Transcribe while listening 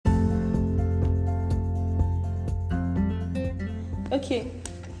Okay.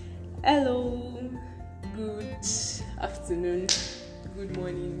 Hello. Good afternoon. Good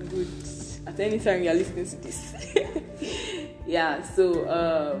morning. Good at any time you are listening to this. Yeah. So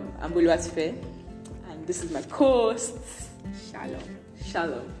I'm Boluwatife, and this is my co-host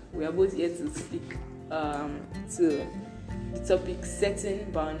Shalom. We are both here to speak to the topic setting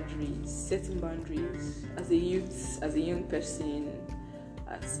boundaries as a youth, as a young person,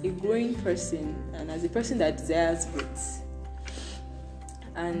 as a growing person, and as a person that desires growth.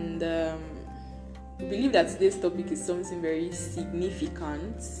 And we believe that today's topic is something very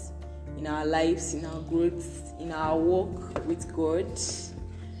significant in our lives, in our growth, in our walk with God,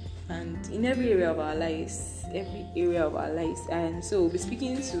 and in every area of our lives. And so we'll be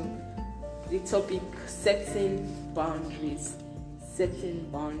speaking to the topic setting boundaries, and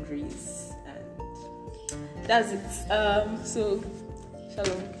that's it. So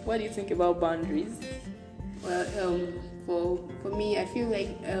Shalom, what do you think about boundaries? Well, for me, I feel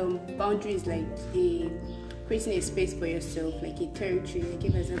like boundaries like creating a space for yourself, like a territory. I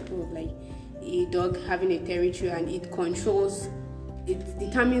give an example of like a dog having a territory, and it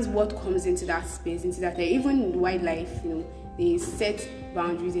determines what comes into that space, into that area. Even in wildlife, they set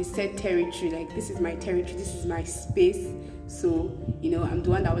boundaries, they set territory, like this is my territory, this is my space, so I'm the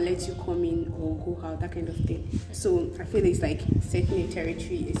one that will let you come in or go out, that kind of thing. So I feel it's like setting a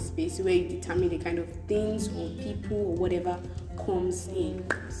territory, a space where you determine the kind of things or people or whatever comes in,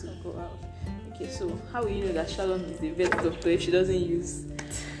 so go out. Okay, so how will you know that Shalom is a vet doctor if she doesn't use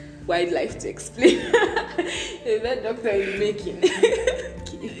wildlife to explain? A vet doctor in the making.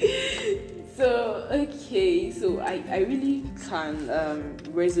 So I really can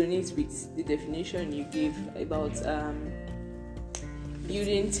resonate with the definition you gave about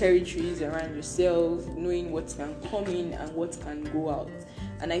building territories around yourself, knowing what can come in and what can go out.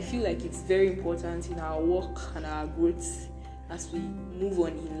 And I feel like it's very important in our work and our growth as we move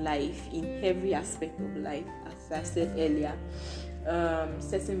on in life, in every aspect of life, as I said earlier.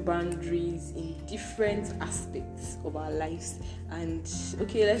 Setting boundaries in different aspects of our lives. And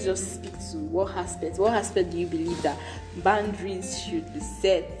okay, let's just speak to what aspect do you believe that boundaries should be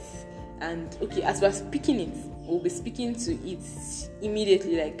set? And okay, as we're speaking it, we'll be speaking to it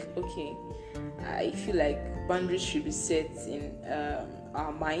immediately, like okay, I feel like boundaries should be set in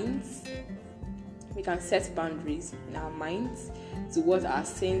our minds. We can set boundaries in our minds to what our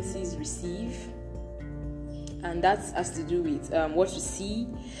senses receive, and that has to do with what we see,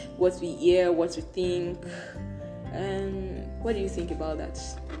 what we hear, what we think. What do you think about that?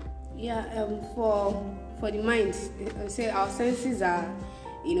 Yeah, for the mind, I say our senses are,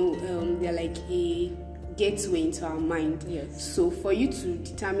 they're like a gateway into our mind. Yes. So for you to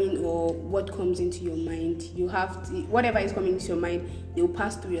determine or what comes into your mind, you have to, whatever is coming into your mind, they will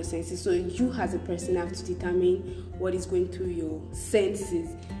pass through your senses. So you as a person have to determine what is going through your senses.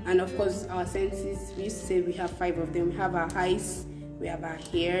 And of course, our senses, we used to say we have 5 of them. We have our eyes, we have our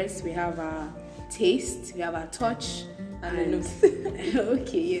ears, we have our taste, we have our touch, and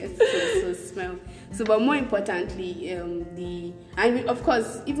okay, yes, so smell. So, but more importantly, of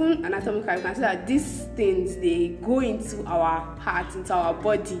course, even anatomically, we can say that these things, they go into our heart, into our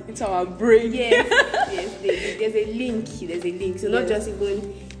body, into our brain. Yes, there's a link. So not just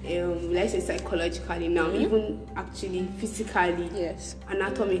even let's say psychologically now, even actually physically, yes,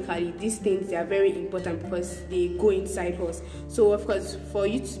 anatomically, these things, they are very important because they go inside us. So of course, for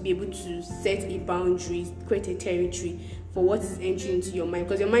you to be able to set a boundary, create a territory for what is entering into your mind,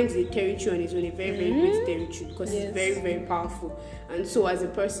 because your mind is a territory on its own, a very, very great territory, because it's very, very powerful. And so as a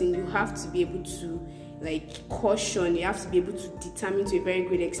person, you have to be able to caution, you have to be able to determine to a very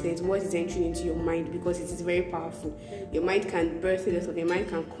great extent what is entering into your mind, because it is very powerful. Your mind can birth a lot of, your mind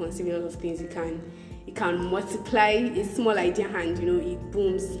can conceive a lot of things, it can multiply a small idea and it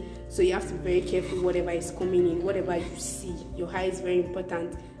booms. So you have to be very careful whatever is coming in, whatever you see. Your eye is very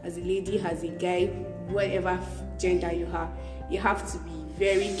important. As a lady, as a guy, whatever gender you have to be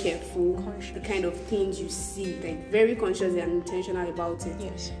very careful, conscious. The kind of things you see, like very conscious and intentional about it.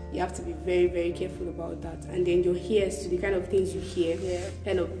 Yes. You have to be very, very careful about that. And then your ears, to the kind of things you hear,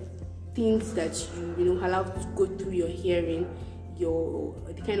 kind of things that you allow to go through your hearing,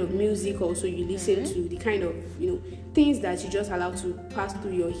 the kind of music also you listen to, the kind of things that you just allow to pass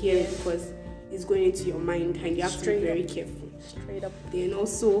through your hearing, because it's going into your mind, and you have to be very careful. Straight up. Then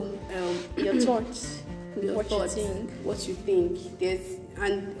also your thoughts. What you think.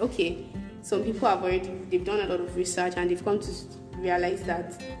 Some people they've done a lot of research, and they've come to realize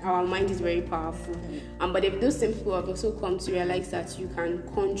that our mind is very powerful. But those same people have also come to realize that you can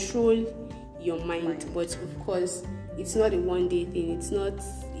control your mind. But of course, it's not a one-day thing. It's not.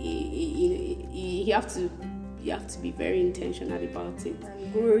 You have to you have to be very intentional about it.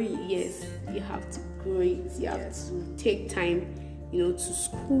 And grow it. Yes, you have to grow it. You have to take time, to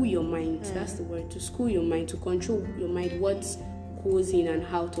school your mind. That's the word, to school your mind, to control your mind, what goes in and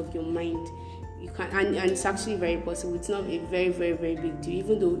out of your mind. You can, and it's actually very possible. It's not a very, very, very big deal,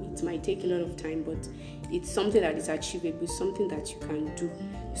 even though it might take a lot of time, but it's something that is achievable, something that you can do.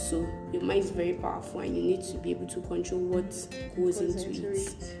 So your mind is very powerful, and you need to be able to control what goes into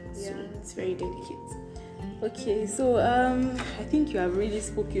it. Yeah. So it's very delicate. Okay, so I think you have really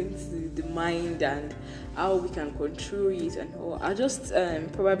spoken to the mind and how we can control it and all. I'll just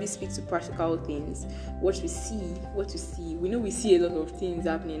probably speak to practical things, what we see. We know we see a lot of things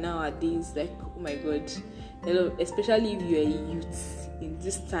happening nowadays, like, oh my God, especially if you're a youth in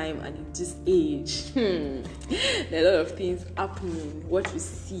this time and in this age. There are a lot of things happening, what we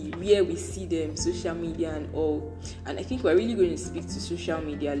see, where we see them, social media and all. And I think we're really going to speak to social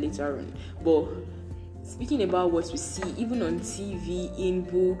media later on. But speaking about what we see, even on TV, in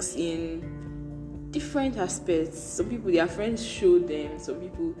books, in different aspects, some people, their friends show them, some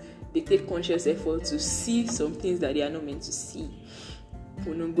people, they take conscious effort to see some things that they are not meant to see.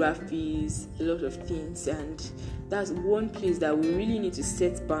 Pornographies, a lot of things, and that's one place that we really need to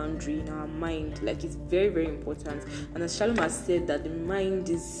set boundary in our mind. Like, it's very, very important. And as Shalom has said, that the mind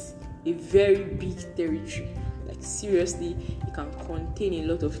is a very big territory. Like, seriously, it can contain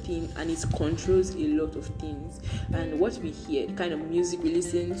a lot of things, and it controls a lot of things. And what we hear, the kind of music we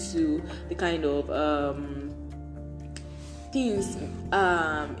listen to, the kind of things,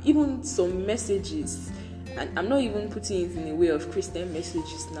 even some messages. And I'm not even putting it in the way of Christian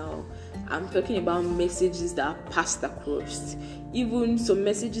messages now. I'm talking about messages that are passed across. Even some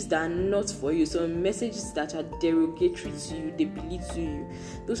messages that are not for you, some messages that are derogatory to you, they belittle you.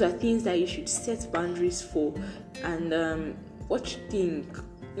 Those are things that you should set boundaries for. And what you think,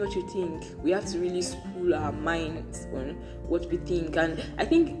 we have to really school our minds on what we think. And I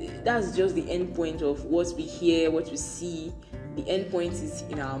think that's just the end point of what we hear, what we see. The end point is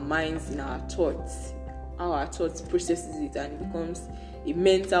in our minds, in our thoughts. How our thoughts processes it, and it becomes a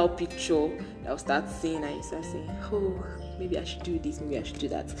mental picture that will start seeing, and you start saying, oh, maybe I should do this, maybe I should do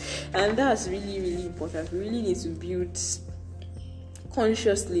that. And that's really, really important. We really need to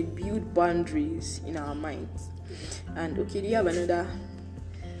consciously build boundaries in our minds. And okay, do you have another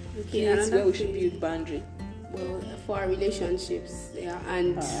place where we should build boundary? Well, for our relationships, yeah,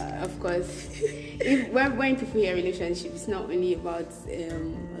 and of course, when people hear relationship, it's not only about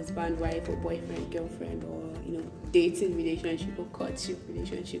husband, wife, or boyfriend, girlfriend, or dating relationship or courtship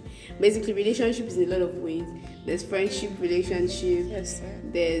relationship. Basically, relationship is in a lot of ways. There's friendship relationship. Yes, sir.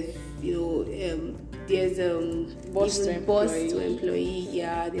 There's boss to employee.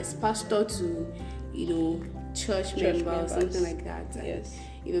 Yeah, there's pastor to church member or something like that. And, yes.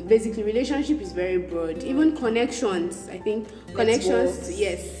 Basically, relationship is very broad. Even connections, I think connections,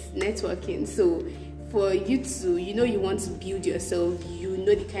 yes, networking. So for you to, you want to build yourself,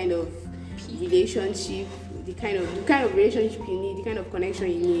 the kind of relationship, the kind of relationship you need, the kind of connection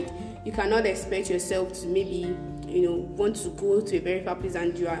you need. You cannot expect yourself to maybe, want to go to a very far place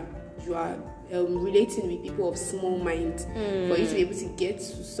and you are relating with people of small mind. For you to be able to get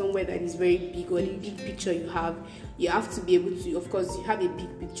to somewhere that is very big, or the big picture you have to be able to, of course, you have a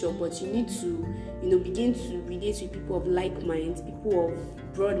big picture, but you need to, begin to relate with people of like minds, people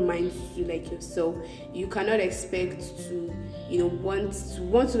of broad minds like yourself. You cannot expect to, want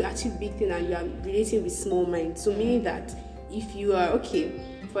to achieve big things and you are relating with small minds. So meaning that if you are,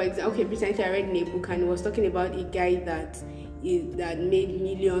 for example, recently I read in a book and it was talking about a guy that made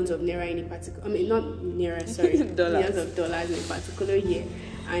millions of naira in a particular, not naira, sorry, millions of dollars in a particular year,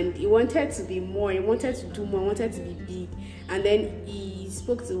 and he wanted to be more, he wanted to do more, wanted to be big, and then he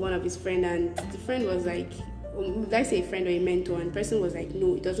spoke to one of his friends, and the friend was like, let's say a friend or a mentor, and the person was like,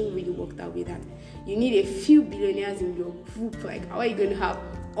 no, it doesn't really work that way, that you need a few billionaires in your group. Like, how are you going to have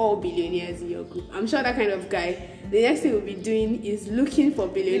all billionaires in your group? I'm sure that kind of guy, the next thing he'll be doing is looking for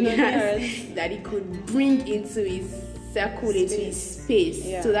billionaires that he could bring into his circle, into his space.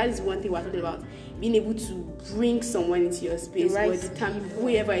 Yeah. So that is one thing we're talking about, being able to bring someone into your space, or determine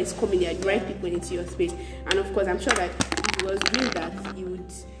whoever is coming there, the right people into your space. And of course, I'm sure that if he was doing that,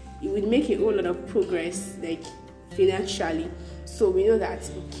 he would make a whole lot of progress, like financially. So we know that,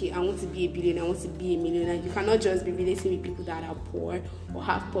 I want to be a billionaire, I want to be a millionaire. You cannot just be relating with people that are poor or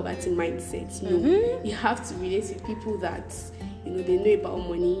have poverty mindsets. You have to relate with people that they know about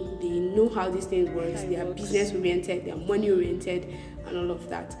money, they know how this thing works, they are business oriented, they are money oriented, and all of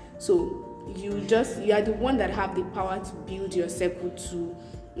that. So you are the one that have the power to build your circle, to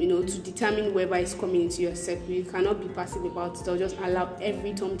to determine whoever is coming into your circle. You cannot be passive about it or just allow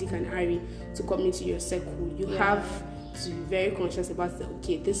every Tom, Dick, and Harry to come into your circle. You have to be very conscious about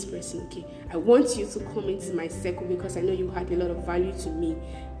okay, this person, okay, I want you to come into my circle because I know you had a lot of value to me,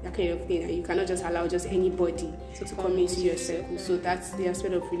 that kind of thing. And you cannot just allow just anybody to come into your circle. So that's the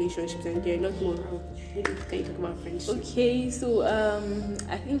aspect of relationships, and there are a lot more. Maybe can you talk about friendship? Okay, so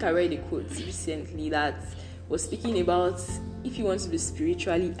I think I read a quote recently that was speaking about if you want to be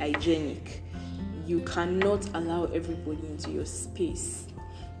spiritually hygienic, you cannot allow everybody into your space.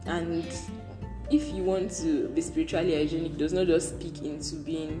 And if you want to be spiritually hygienic, does not just speak into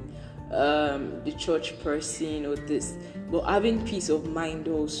being the church person or this, but having peace of mind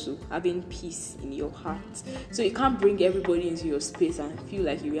also, having peace in your heart. So you can't bring everybody into your space and feel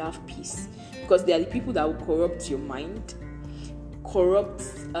like you have peace, because there are the people that will corrupt your mind, corrupt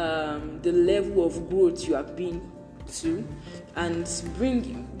the level of growth you have been to, and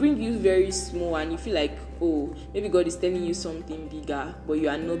bring you very small, and you feel like, oh, maybe God is telling you something bigger, but you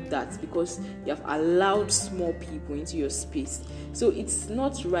are not that, because you have allowed small people into your space. So it's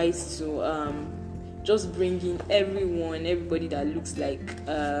not right to just bring in everybody that looks like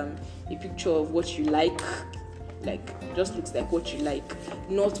a picture of what you like just looks like what you like,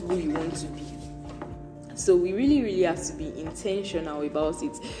 not who you want to be. So we really have to be intentional about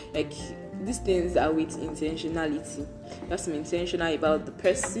it. Like, these things are with intentionality. We have to be intentional about the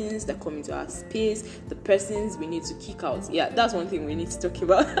persons that come into our space, the persons we need to kick out. Yeah, that's one thing we need to talk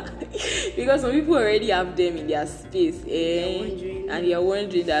about. Because some people already have them in their space, and they are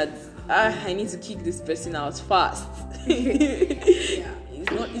wondering that I need to kick this person out fast. It's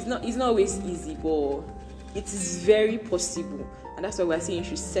not always easy, but it is very possible. And that's why we're saying you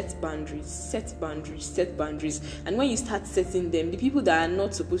should set boundaries. And when you start setting them, the people that are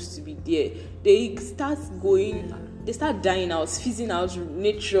not supposed to be there, they start dying out, fizzing out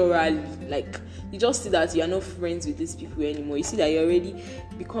naturally. Like, you just see that you are not friends with these people anymore. You see that you're already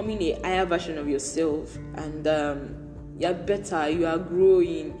becoming a higher version of yourself, and you're better, you are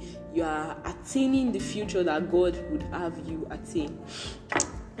growing, you are attaining the future that God would have you attain.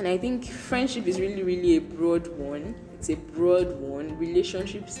 And I think friendship is really a broad one. It's a broad one.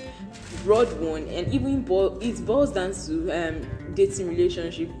 Relationships, broad one. And even it boils down to dating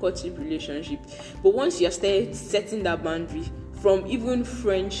relationship, courtship relationship. But once you start setting that boundary from even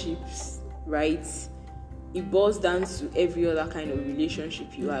friendships, right, it boils down to every other kind of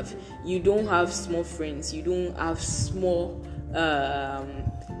relationship you have. You don't have small friends. You don't have small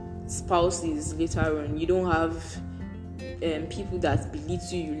spouses later on. You don't have people that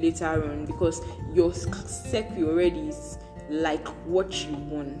belittle you later on, because your circle already is like what you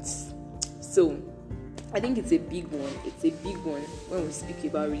want. So I think it's a big one when we speak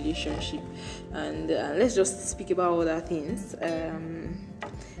about relationship. And let's just speak about other things.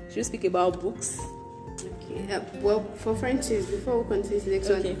 Should we speak about books? Okay. Well, for friendships, before we continue to the next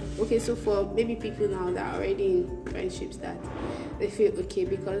one. Okay, so for maybe people now that are already in friendships that they feel, okay,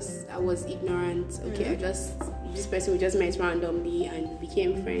 because I was ignorant, okay, this person we just met randomly and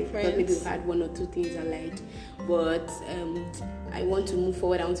became friends. Because maybe we had one or two things alike, but I want to move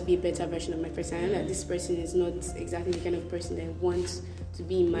forward. I want to be a better version of my person. I know that this person is not exactly the kind of person that I want to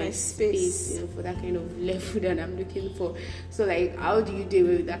be in my space, for that kind of level that I'm looking for. So, like, how do you deal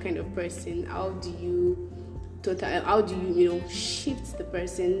with that kind of person? How do you shift the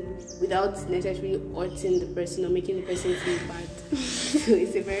person without necessarily hurting the person or making the person feel bad? So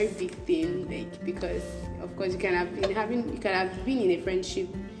it's a very big thing, like, because of course you can have been in a friendship.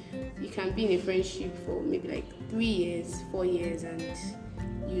 You can be in a friendship for maybe like 3 years, 4 years, and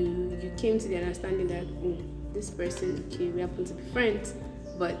you came to the understanding that this person, okay, we happen to be friends,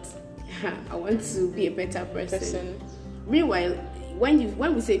 but I want to be a better person. Meanwhile,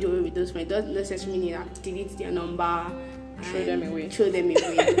 when we say do away with those friends, it doesn't necessarily mean you have to delete their number, throw them away,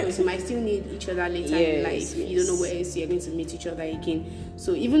 because you might still need each other later in life. You don't know where else you're going to meet each other again.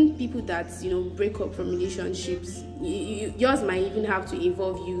 So even people that break up from relationships, yours might even have to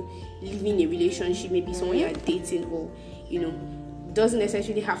involve you leaving a relationship, maybe someone you're dating, or doesn't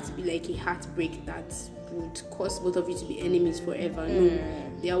necessarily have to be like a heartbreak that would cause both of you to be enemies forever. No,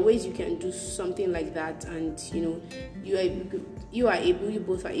 there are ways you can do something like that, and you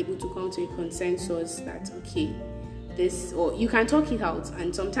both are able to come to a consensus that, okay, this, or you can talk it out.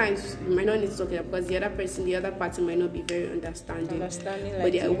 And sometimes you might not need to talk it out because the other party might not be very understanding,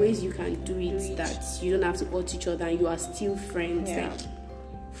 but there are ways you can do it that you don't have to hurt each other and you are still friends. Like,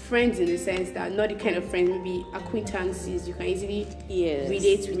 friends in the sense that not the kind of friends, maybe acquaintances, you can easily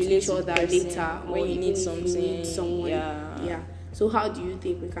relate with each other later, or when you need something. You need someone. So how do you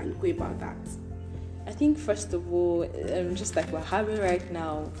think we can go about that? I think first of all, just like we're having right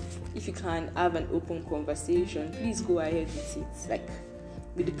now, if you can have an open conversation, please go ahead with it. Like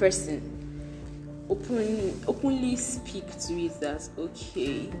with the person, openly speak to it. That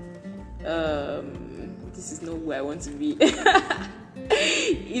okay, this is not where I want to be.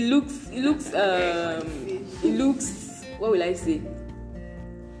 It looks. What will I say?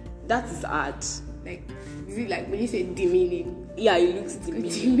 That is hard. Like, is it like when you say demeaning? Yeah, it looks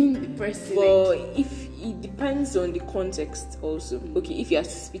demeaning. Demean the person. But if it depends on the context also. Okay, if you are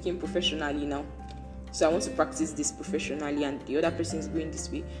speaking professionally now, so I want to practice this professionally, and the other person is going this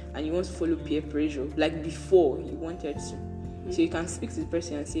way, and you want to follow peer pressure like before you wanted to. So you can speak to the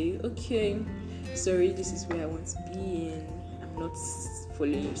person and say, okay, sorry, this is where I want to be, and I'm not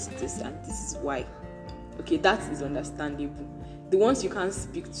following this, and this is why. Okay, that is understandable. The ones you can't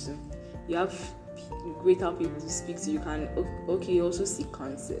speak to, you have greater people to speak to. You can also seek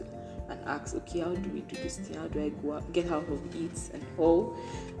counsel and ask, okay, how do we do this thing? How do I get out of it and all?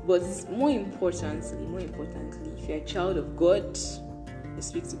 But more importantly, if you're a child of God, you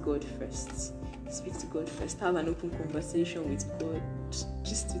speak to God first. Have an open conversation with God,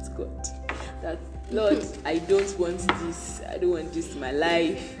 just with God. That, Lord, I don't want this. I don't want this in my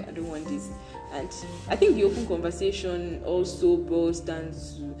life. I don't want this. And I think the open conversation also boils down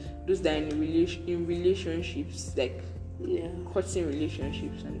to those that are in relationships, like courting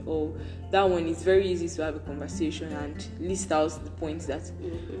relationships and all. That one is very easy to have a conversation and list out the points that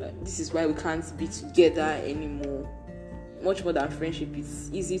this is why we can't be together anymore. Much more than friendship, it's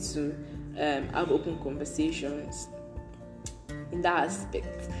easy to have open conversations in that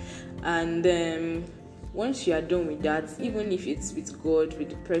aspect. And once you are done with that, even if it's with God, with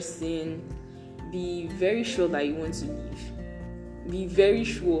the person, be very sure that you want to leave. Be very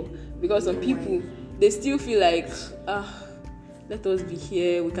sure, because some people, they still feel like, let us be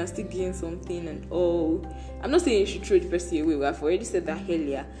here, we can still gain something and all. I'm not saying you should throw the person away. I've already said that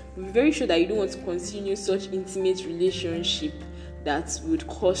earlier. Be very sure that you don't want to continue such intimate relationship that would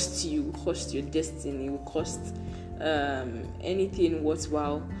cost your destiny, will cost anything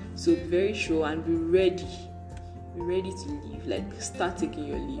worthwhile. So be very sure and be ready to leave. Like, start taking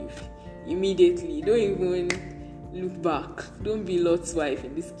your leave immediately. Don't even look back. Don't be Lot's wife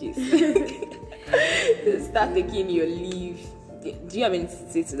in this case. Start taking your leave. Do you have anything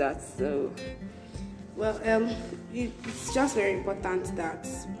to say to that? So, well, it's just very important that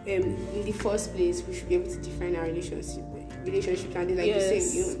in the first place we should be able to define our relationship, and like you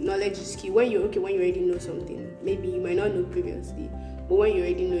say, knowledge is key. When you already know something, maybe you might not know previously, but when you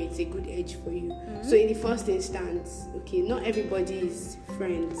already know, it's a good edge for you. So in the first instance, okay, not everybody is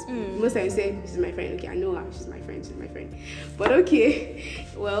friends. Most times say, this is my friend. Okay, I know her. She's my friend. But okay,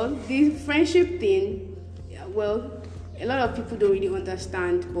 well, the friendship thing, well, a lot of people don't really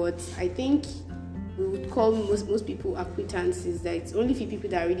understand, but I think we would call most people acquaintances. That it's only few people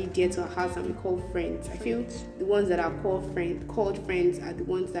that are really dear to our hearts and we call friends. I feel the ones that are called friends are the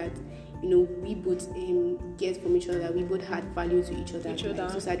ones that, we both get from each other, that we both had value to each other.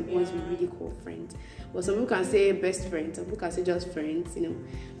 Those are the ones we really call friends. But some people can say best friends, some people can say just friends,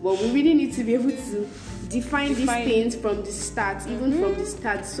 But we really need to be able to define these things from the start, even from the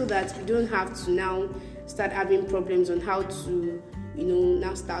start, so that we don't have to now start having problems on how to,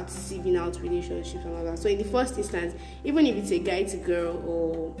 now start sieving out relationships and all that. So in the first instance, even if it's a guy to girl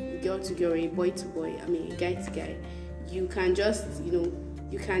or girl to girl or a boy to boy, a guy to guy, you can just,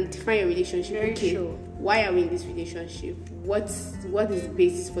 you can define a relationship. Very sure. Why are we in this relationship? What is the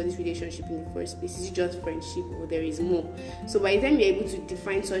basis for this relationship in the first place? Is it just friendship or there is more? So by the time you're able to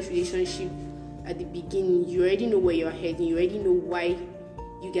define such relationship at the beginning, you already know where you're heading. You already know why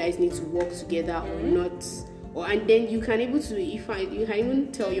you guys need to work together or not. And then you can even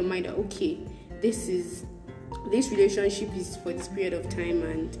tell your mind that, okay, this relationship is for this period of time,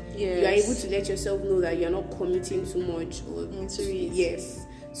 and you are able to let yourself know that you're not committing too much into it. Yes.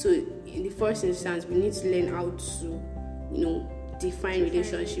 So in the first instance, we need to learn how to, define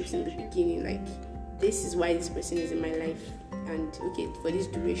relationships in the beginning. Like, this is why this person is in my life, and okay, for this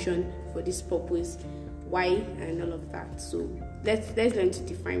duration, for this purpose, why, and all of that. So let's learn to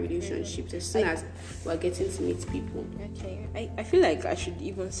define relationships as soon as we're getting to meet people. Okay, I feel like I should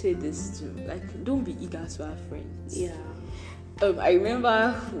even say this too. Like, don't be eager to have friends. Yeah. I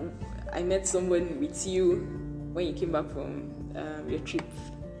remember I met someone with you when you came back from your trip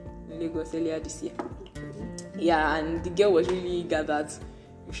in Lagos earlier this year. Yeah, and the girl was really eager that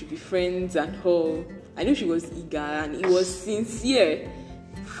we should be friends and all. I know she was eager and it was sincere.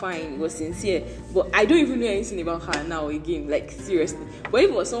 Fine, it was sincere, but I don't even know anything about her now again, like seriously. But if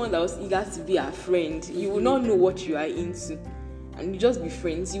it was someone that was eager to be a friend, you will not know what you are into. and you just be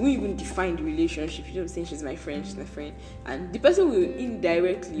friends. You won't even define the relationship. You just saying she's my friend, and the person will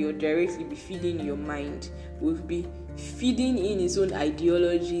indirectly or directly be feeding your mind, will be feeding in his own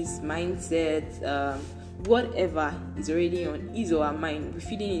ideologies, mindset, whatever is already on his or her mind, will be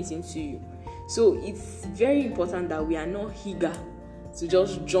feeding it into you. So it's very important that we are not eager to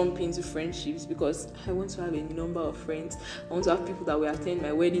just jump into friendships because I want to have a number of friends. I want to have people that will attend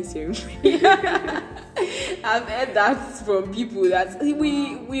my wedding ceremony. I've heard that from people that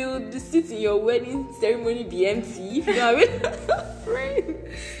we will sit in your wedding ceremony be empty if you don't have friends.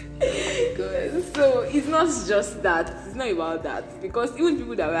 Good. So it's not just that. It's not about that, because even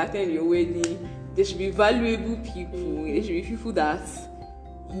people that will attend your wedding, they should be valuable people. They should be people that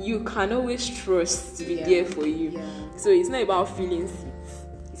you can always trust to be there for you. So it's not about feelings,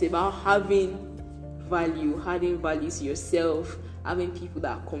 it's about having value, adding value to yourself, having people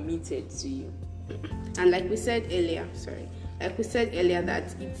that are committed to you. And like we said earlier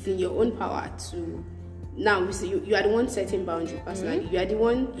that it's in your own power to, now you are the one setting boundary personally. You are the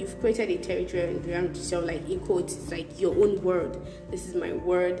one, you've created a territory around yourself, like in quotes, it's like your own world. This is my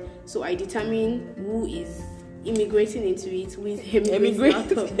word, so I determine who is immigrating into it, who is emigrating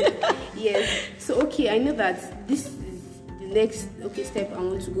out of it. Yes. So I know that this is the next step I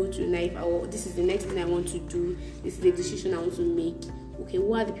want to go through in life, or this is the next thing I want to do, this is the decision I want to make.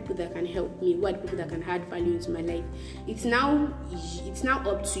 Who are the people that can help me? Who are the people that can add value into my life? It's now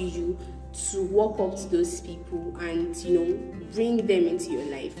up to you to walk up to those people and bring them into your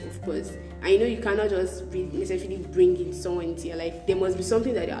life, of course. And you cannot just necessarily bring in someone into your life. There must be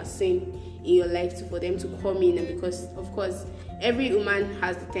something that they are saying in your life for them to come in, and because of course every human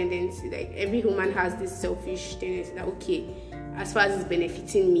has the tendency, like every human has this selfish tendency that as far as it's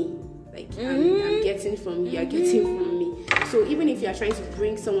benefiting me, like I'm getting from you, you're getting from me. So even if you are trying to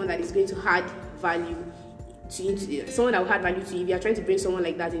bring someone that is going to add value to someone that will add value to you, if you are trying to bring someone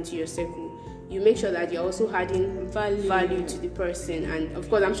like that into your circle, you make sure that you're also adding value to the person. And of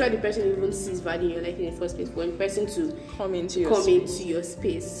course, I'm sure the person even sees value in your life in the first place for the person to come into your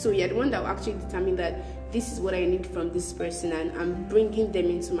space. So you're the one that will actually determine that this is what I need from this person, and I'm bringing them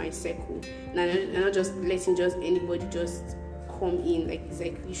into my circle. And I'm not just letting anybody just come in. Like it's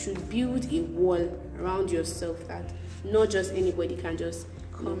like you should build a wall around yourself that not just anybody can just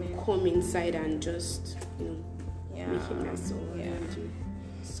come inside and just make him nice.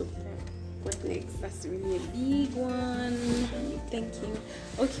 So what next? That's really a big one. Thank you.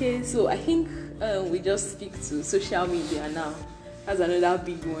 Okay, so I think we just speak to social media now. That's another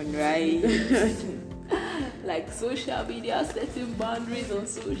big one, right? Like social media, setting boundaries on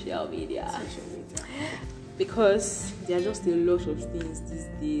social media. Because there are just a lot of things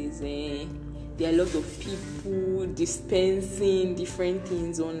these days. There are a lot of people dispensing different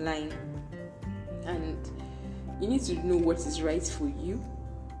things online. And you need to know what is right for you.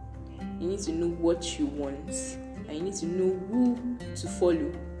 You need to know what you want, and you need to know who to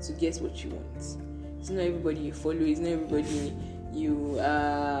follow to get what you want. It's not everybody you follow, it's not everybody you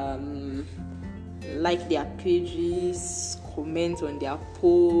like their pages, comment on their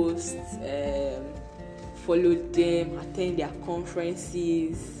posts, follow them, attend their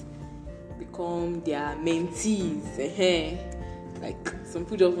conferences, become their mentees. Like some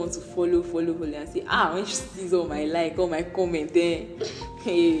people just want to follow and say, when she sees all my all my comment,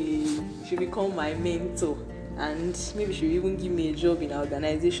 hey, she become my mentor, and maybe she will even give me a job in an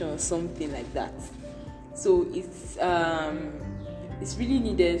organization or something like that. So it's really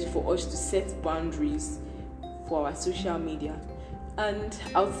needed for us to set boundaries for our social media. And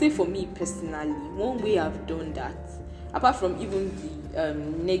I would say for me personally, one way I've done that, apart from even the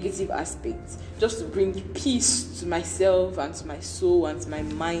negative aspects, just to bring peace to myself and to my soul and to my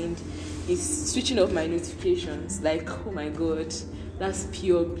mind, is switching off my notifications. Like, oh my god, that's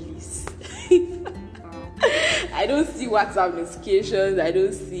pure bliss. I don't see WhatsApp notifications, I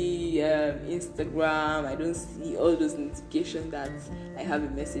don't see Instagram, I don't see all those notifications that I have a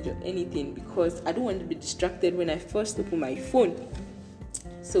message or anything, because I don't want to be distracted when I first open my phone.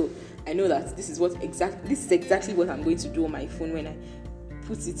 So I know that this is exactly what I'm going to do on my phone when I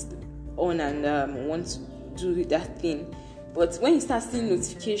put it on and want to do that thing. But when you start seeing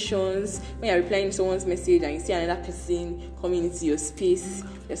notifications, when you're replying to someone's message and you see another person coming into your space,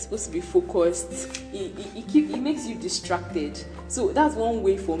 you're supposed to be focused, it makes you distracted. So that's one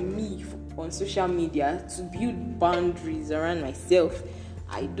way for me on social media to build boundaries around myself.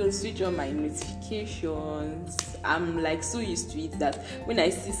 I don't switch on my notifications. I'm like so used to it that when I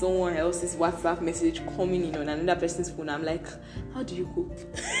see someone else's WhatsApp message coming in on another person's phone, I'm like, how do you cope?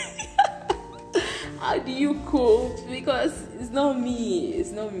 How do you cope? Because it's not me.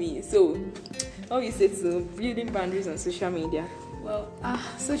 So What you say to building boundaries on social media? Well,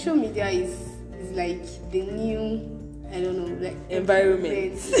 social media is like the new, I don't know, like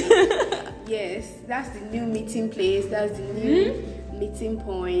environment. Yes, that's the new meeting place. That's the new meeting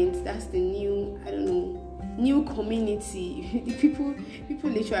point. That's the new, I don't know, new community. The people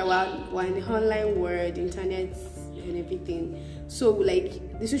literally were in the online world, internet and everything. So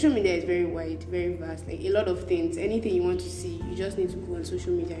like the social media is very wide, very vast. Like a lot of things, anything you want to see, you just need to go on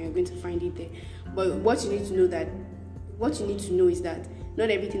social media and you're going to find it there. But what you need to know is that not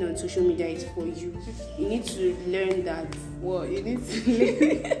everything on social media is for you. You need to learn that. What? You need to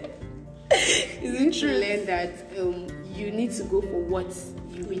learn. You need to learn that you need to go for what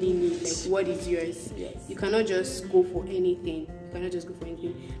you really need, like what is yours. Yes. You cannot just go for anything.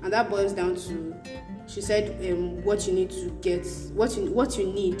 And that boils down to, she said, what you need to get, what you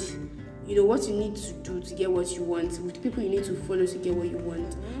need. You know what you need to do to get what you want. With the people you need to follow to get what you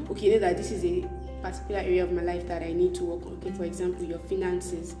want. Okay, you know that this is a particular area of my life that I need to work on. Okay, for example, your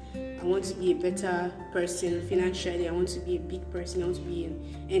finances. I want to be a better person financially. I want to be a big person. I want to be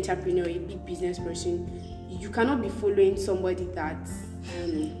an entrepreneur, a big business person. You cannot be following somebody that,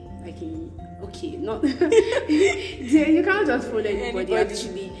 you cannot just follow anybody.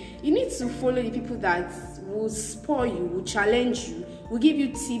 Actually, you need to follow the people that will spur you, will challenge you, will give you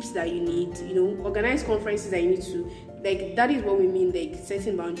tips that you need. You know, organize conferences that you need to. Like that is what we mean, like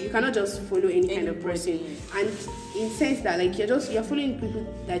setting boundaries. You cannot just follow any kind of person, and in sense that like you're following people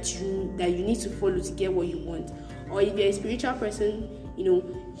that you need to follow to get what you want. Or if you're a spiritual person, you know,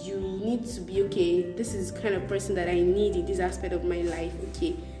 you need to be okay. This is the kind of person that I need in this aspect of my life.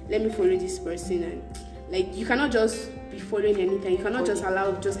 Okay, let me follow this person. And like you cannot just be following anything. You cannot just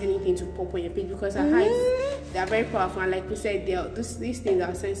allow just anything to pop on your page, because our eyes, they are very powerful, and like we said, these things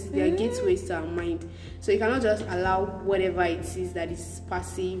are sensitive. They are gateways to our mind. So you cannot just allow whatever it is that is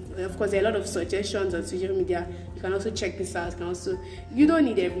passive. Of course, there are a lot of suggestions on social media. You can also check this out. You don't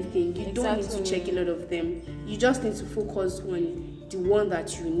need everything. You don't need to check a lot of them. You just need to focus on the one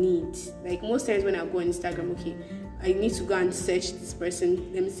that you need. Like most times when I go on Instagram, okay, I need to go and search this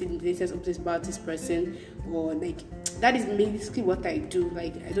person. Let me see the latest updates about this person, or like that is basically what I do.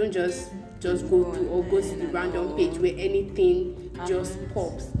 Like I don't just go to the random page where anything just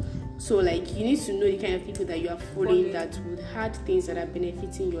pops. So like you need to know the kind of people that you are following that would add things that are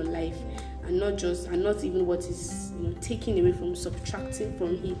benefiting your life, and not even what is taking away from, subtracting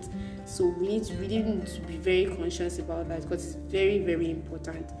from it. So we really need to be very conscious about that, because it's very, very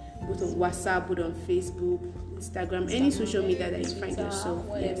important. Both on WhatsApp, both on Facebook, Instagram, any social media that you find yourself.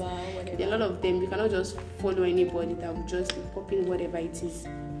 Yes. There are a lot of them. You cannot just follow anybody that will just be popping whatever it is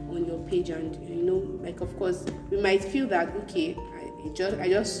on your page, and like of course we might feel that okay, I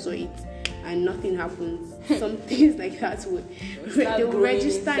just saw it and nothing happens. Some things like that they will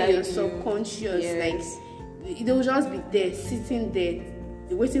register in your subconscious. Yes. Like they will just be there, sitting there,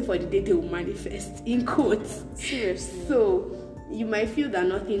 waiting for the day they will manifest, in quotes. Seriously. So you might feel that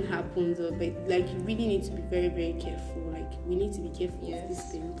nothing happens, but like you really need to be very, very careful. Like we need to be careful of this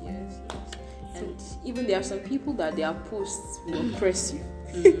thing. Yes. And even there are some people that their posts will oppress you.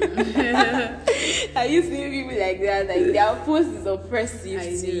 Are you seeing people like that? Like their post is oppressive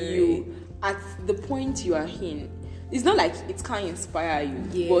to you at the point you are in. It's not like it can't inspire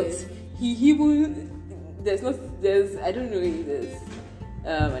you, but he will. There's I don't know if there's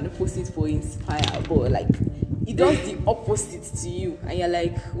an opposite for inspire, but like it does the opposite to you, and you're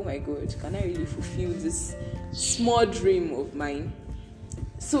like, oh my god, can I really fulfill this small dream of mine?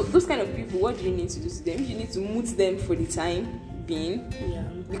 So those kind of people, what do you need to do to them? You need to mute them for the time being,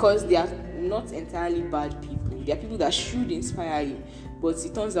 because they are not entirely bad people. They are people that should inspire you, but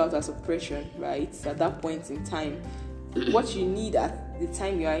it turns out as oppression, right? At that point in time, what you need at the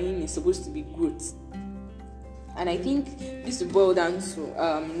time you are in is supposed to be growth. And I think this will boil down to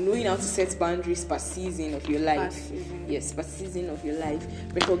knowing how to set boundaries per season of your life. Yes, per season of your life.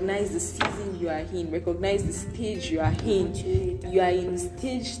 Recognize the season you are in. Recognize the stage you are in. You are in the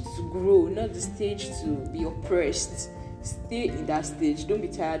stage to grow, not the stage to be oppressed. Stay in that stage. Don't be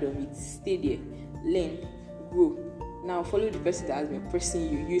tired of it. Stay there. Learn. Grow. Now follow the person that has been oppressing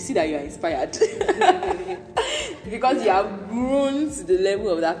you. You see that you are inspired. Because you have grown to the level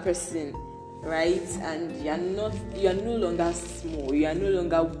of that person. Right, and you are no longer small, you are no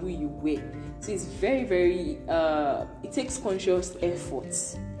longer who you were. So it's very, very it takes conscious effort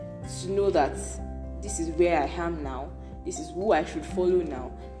to know that this is where I am now, this is who I should follow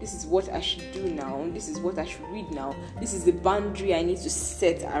now, this is what I should do now, this is what I should read now, this is the boundary I need to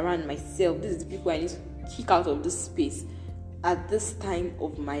set around myself, this is the people I need to kick out of this space at this time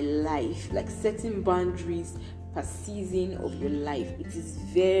of my life. Like setting boundaries per season of your life. It is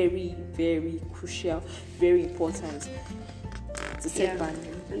very, very crucial, very important to set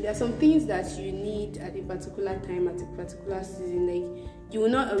boundaries. And there are some things that you need at a particular time, at a particular season. Like, you will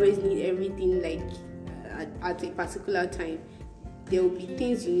not always need everything like at a particular time. There will be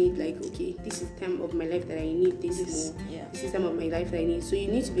things you need, like, okay, this is time of my life that I need this more. This is time of my life that I need. So you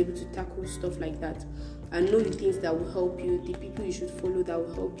need to be able to tackle stuff like that and know the things that will help you, the people you should follow that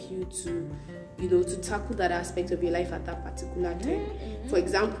will help you to, to tackle that aspect of your life at that particular time. For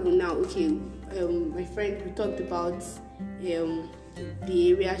example, now, okay, my friend, we talked about the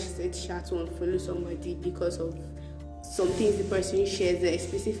area. She said she had to unfollow somebody because of some things the person shares,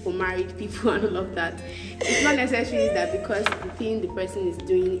 especially for married people and all of that. It's not necessarily that because the thing the person is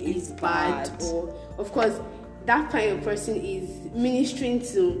doing is bad, or, of course, that kind of person is ministering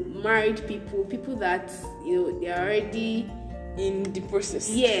to married people that, they are already in the process.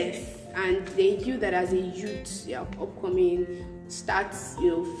 Yes, and they view that as a youth, upcoming, start,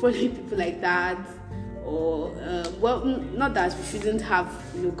 following people like that, or, not that we shouldn't have,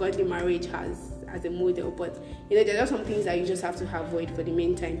 godly marriage as a model, but there are some things that you just have to avoid for the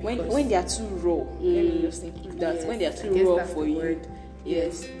meantime. When they are too raw, let me just include that. Yes, when they are too raw for you,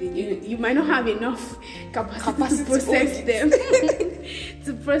 yes, you might not have enough capacity to process them,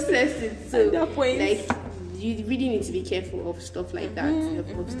 to process it. So, at that point, like, you really need to be careful of stuff like that,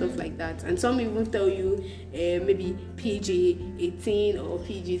 stuff like that. And some even tell you maybe PG 18 or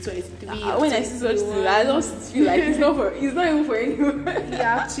PG 23. When I see such things, I just feel like it's not even for anyone.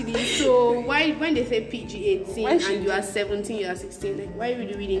 Yeah, actually. So when they say PG 18 and you are 17, you are 16, like, why would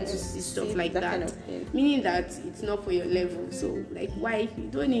you really need to see stuff like that? Kind of thing. Meaning that it's not for your level. So, like, why? You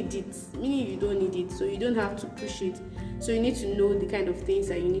don't need it. Meaning you don't need it. So you don't have to push it. So you need to know the kind of things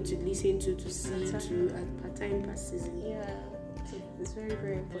that you need to listen to see to at time per season. Yeah, it's very,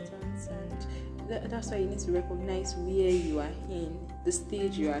 very important, and that's why you need to recognize where you are in, the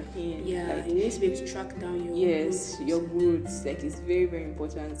stage you are in. Yeah, like, you need to be able to track down your growth. Like, it's very, very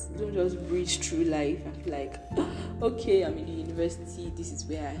important. Don't just breeze through life and feel like, okay, I'm in the university, this is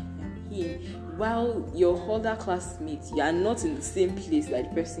where I am in. While your older classmates, you are not in the same place that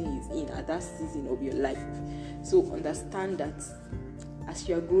the person is in at that season of your life. So understand that as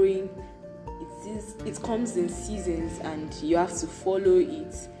you are growing, it comes in seasons, and you have to follow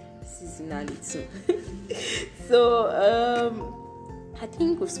it seasonally too. So I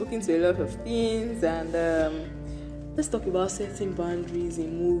think we've spoken to a lot of things, and let's talk about setting boundaries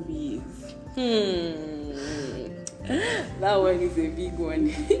in movies. That one is a big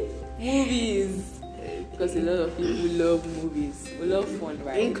one. Movies, because a lot of people love movies. We love fun,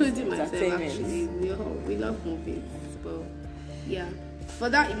 right? Including myself, actually. We love movies. But yeah, for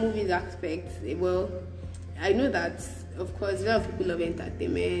that movies aspect, well, I know that, of course, a lot of people love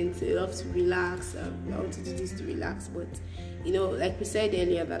entertainment. They love to relax. I want to do this to relax, but like we said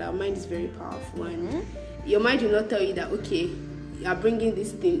earlier, that our mind is very powerful, and your mind will not tell you that, okay, you are bringing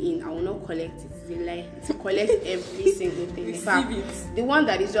this thing in, I will not collect it. It's a lie. To collect every single thing. In fact, the one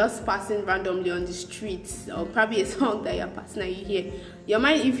that is just passing randomly on the streets, or probably a song that you're passing and you hear, your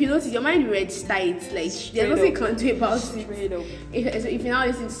mind, if you notice, your mind will register it. Like, there's nothing you can do about it. If you now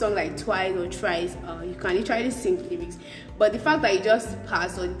listen to a song like twice or thrice, you can literally sing the lyrics. But the fact that you just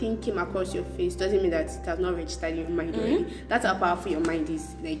passed, or the thing came across your face, doesn't mean that it has not registered in your mind already. That's how powerful your mind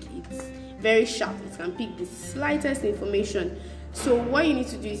is. Like, it's very sharp. It can pick the slightest information. So what you need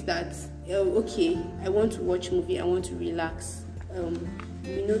to do is that, okay, I want to watch a movie, I want to relax.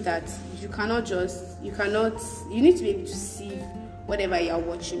 We know that you need to be able to see whatever you are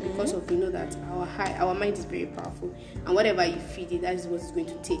watching, because of, that our mind is very powerful, and whatever you feed it, that is what it's going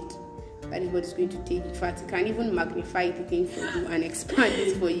to take. That is what it's going to take. In fact, it can even magnify the thing for you and expand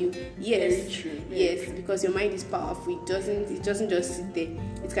it for you. Yes, very true. Yes, because your mind is powerful. It doesn't just sit there.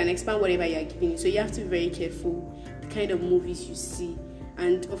 It can expand whatever you are giving it. So you have to be very careful the kind of movies you see.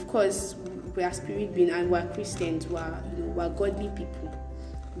 And of course, we are spirit beings, and we are Christians. We are godly people.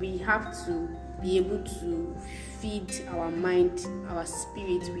 We have to be able to feed our mind, our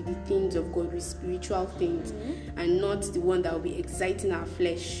spirit with the things of God, with spiritual things, and not the one that will be exciting our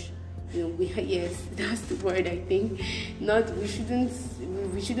flesh. Yes, that's the word, I think.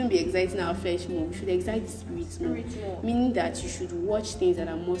 We shouldn't be exciting our flesh more. We should excite the spirit more. Meaning that you should watch things that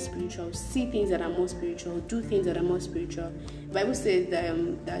are more spiritual, see things that are more spiritual, do things that are more spiritual. The Bible says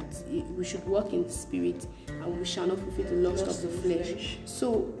that we should walk in the spirit, and we shall not fulfill the lust of the flesh.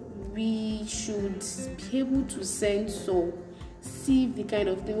 So we should be able to censor, see the kind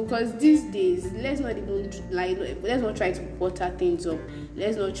of thing, because these days, let's not try to butter things up.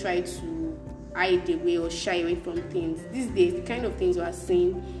 Let's not try to hide away or shy away from things. These days, the kind of things we are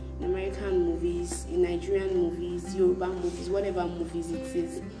seeing in American movies, in Nigerian movies, Yoruba movies, whatever movies it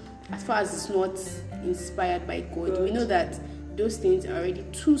is, as far as it's not inspired by God, we know that those things are already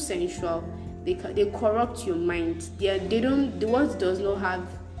too sensual. They corrupt your mind. The world does not have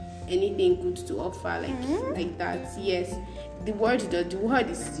anything good to offer like that. Yes, the word is, I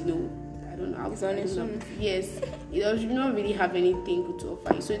don't know how it's on its own. Yes, it does not really have anything good to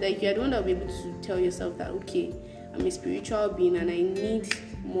offer you. So that you don't want to be able to tell yourself that, okay, I'm a spiritual being and I need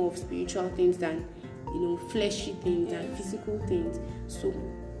more of spiritual things than fleshy things and physical things. So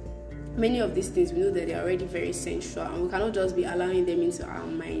many of these things, we know that they're already very sensual, and we cannot just be allowing them into our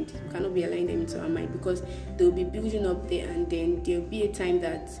mind. We cannot be allowing them into our mind, because they'll be building up there, and then there'll be a time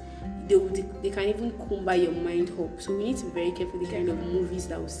that they can even cumber your mind up. So we need to be very careful the kind of movies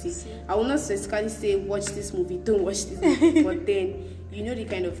that we see. I will not specifically say watch this movie, don't watch this movie, but then the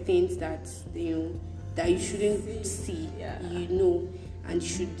kind of things that that you shouldn't see. And you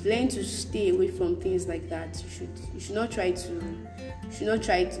should learn to stay away from things like that. You should not try to don't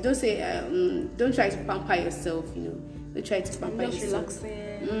try to pamper yourself. Don't try to pamper yourself.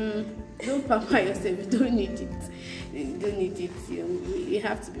 Don't pamper yourself. You don't need it. You don't need it. You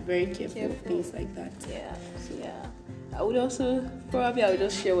have to be very careful of things like that. I would also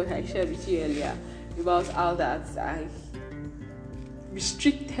just share what I shared with you earlier about how that I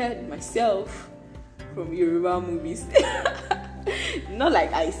restricted myself from Yoruba movies. Not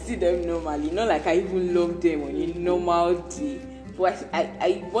like I see them normally, not like I even love them on a normal day, but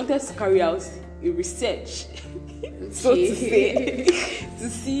I wanted to carry out a research, so to say, to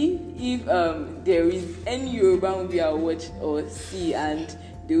see if there is any Yoruba movie I'll watch or see, and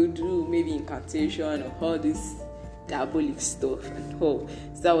they'll do maybe incantation or all this diabolic stuff and all.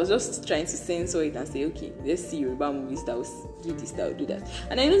 So I was just trying to censor it and say, okay, let's see Yoruba movies that will do this, that will do that.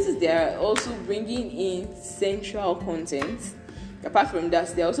 And I noticed they are also bringing in sensual content. Apart from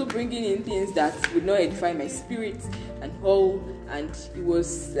that, they're also bringing in things that would not edify my spirit and all, and it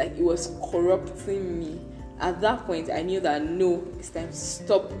was corrupting me. At that point, I knew that no, it's time to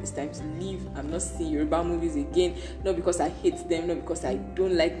stop, it's time to leave. I'm not seeing Yoruba movies again, not because I hate them, not because I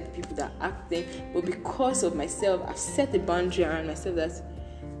don't like the people that act them, but because of myself. I've set a boundary around myself that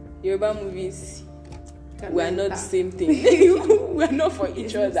Yoruba movies, we are not the same thing. We are not for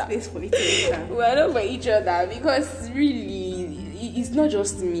each other. We are not for each other, because really, it's not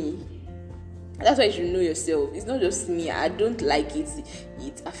just me. That's why you should know yourself. It's not just me. I don't like it.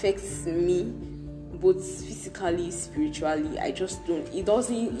 It affects me, both physically, spiritually. I just don't. It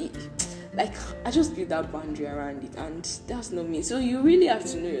doesn't. I just build that boundary around it, and that's not me. So you really have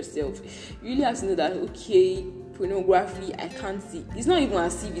to know yourself. You really have to know that, okay, pornography, I can't see. It's not even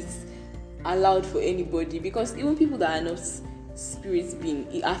as if it's allowed for anybody, because even people that are not spirit being,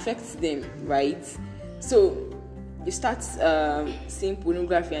 it affects them, right? So you start seeing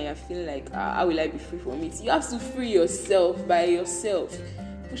pornography and you're feeling like, how will I be free from it? You have to free yourself by yourself.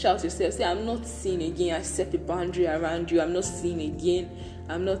 Push out yourself. Say, I'm not seeing again. I set a boundary around you. I'm not seeing again.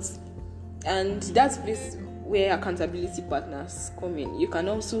 I'm not. And that's place where accountability partners come in. You can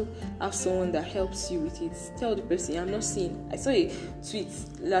also have someone that helps you with it. Tell the person, I'm not seeing. I saw a tweet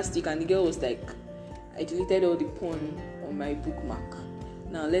last week and the girl was like, I deleted all the porn on my bookmark.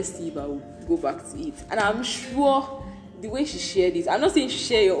 Now let's see if I will go back to it. And I'm sure the way she shared it, I'm not saying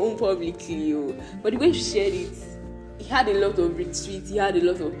share your own publicly, but the way she shared it, it had a lot of retweets. It had a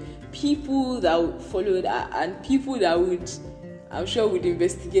lot of people that followed her, and people that I'm sure would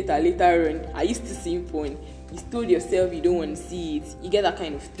investigate her later on. I used to see porn. You told yourself you don't want to see it. You get that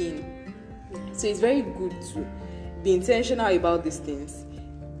kind of thing. So it's very good to be intentional about these things.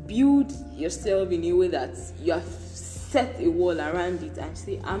 Build yourself in a way that you have set a wall around it and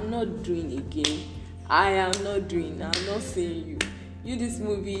say, I'm not doing again. I am not doing. I'm not seeing you this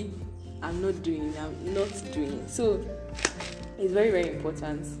movie, I'm not doing. So it's very, very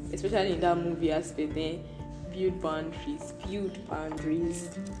important, especially in that movie aspect. Build boundaries.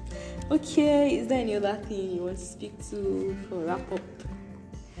 Okay, is there any other thing you want to speak to for wrap up?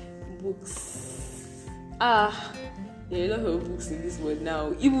 Books. There are a lot of books in this world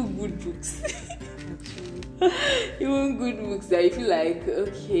now, even good books. Even good books that you feel like,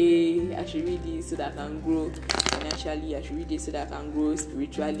 okay, I should read this so that I can grow financially, I should read this so that I can grow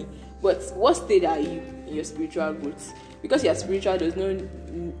spiritually. But what stage are you in your spiritual growth? Because you're spiritual does not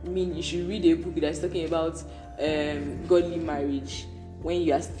mean you should read a book that's talking about godly marriage when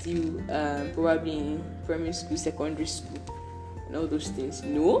you are still probably in primary school, secondary school, and all those things.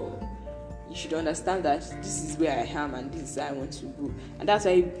 No, you should understand that this is where I am and this is where I want to go. And that's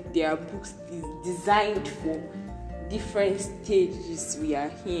why there are books designed for different stages we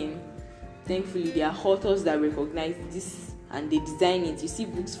are in. Thankfully, there are authors that recognize this and they design it. You see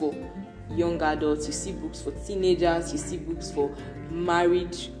books for young adults, you see books for teenagers, you see books for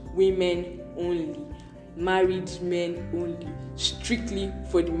married women only, married men only, strictly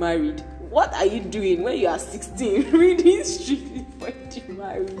for the married. What are you doing when you are 16 reading strictly for the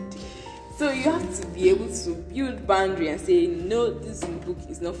married? So you have to be able to build boundary and say, no, this book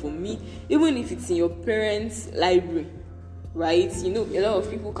is not for me, even if it's in your parents' library, right? You know, a lot of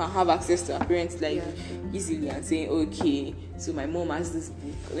people can have access to our parents' library easily and say, okay, so my mom has this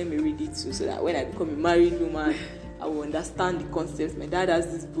book, let me read it too, so that when I become a married woman, I will understand the concepts. My dad has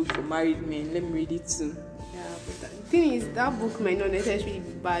this book for married men, let me read it too. Yeah, but the thing is, that book might not necessarily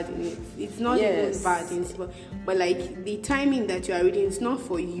be bad in it. It's not even bad in it, but like the timing that you are reading, it's not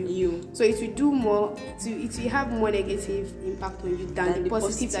for you. So it will do more. It will have more negative impact on you than the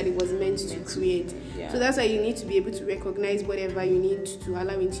positive that it was meant to create. Yeah. So that's why you need to be able to recognize whatever you need to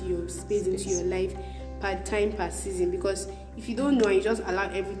allow into your space, into your life, per time, per season. Because if you don't know and you just allow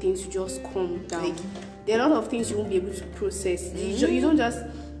everything to just come down, like there are a lot of things you won't be able to process. Mm-hmm. You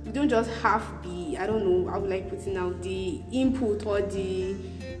don't just have the, I don't know, how would I put it now, the input or the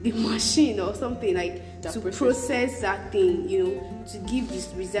machine or something like that to process that thing, you know, to give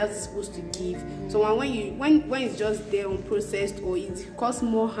this results it's supposed to give. Mm-hmm. So when it's just there unprocessed, or it causes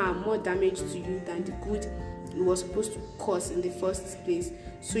more harm, more damage to you than the good it was supposed to cause in the first place.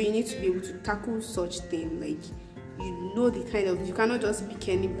 So you need to be able to tackle such thing, like you know the kind of, you cannot just pick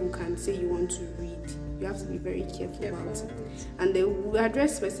any book and say you want to read. You have to be very careful about it. And then we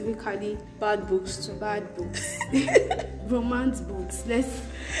address specifically bad books too. Bad books. Romance books.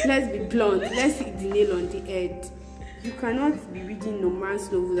 Let's be blunt. Let's hit the nail on the head. You cannot be reading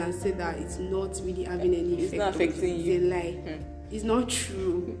romance novels and say that it's not really having any effect. It's not affecting you. It's a lie. It's not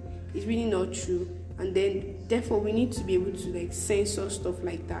true. It's really not true. And then therefore we need to be able to like censor stuff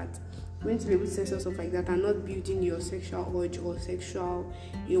like that. We need to be able to censor stuff like that and not building your sexual urge or sexual,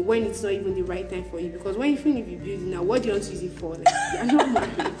 you know, when it's not even the right time for you. Because when if you build it now, what do you want to use it for? Like, you're not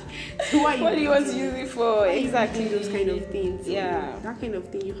married. So what do you want to use it for? Exactly. Those kind of things. Yeah. So that kind of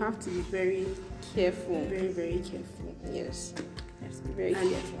thing, you have to be very careful. Very, very careful. Yes. You have to be very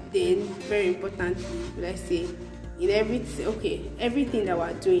careful. Then, very importantly, let's say, in everything that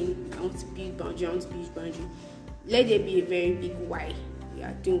we're doing, I want to build boundary. Let there be a very big why. You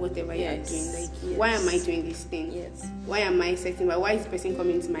are doing whatever you are doing. Like, why am I doing this thing? Yes. Why am I setting? Why is this person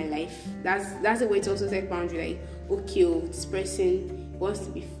coming into my life? That's a way to also set boundary. Like, okay, this person wants to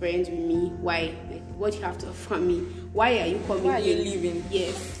be friends with me. Why? Like, what do you have to offer me? Why are you coming? Why are you leaving?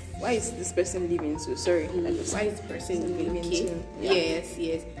 Yes. Why is this person leaving too? Sorry. Why is this person leaving? Okay. Yeah.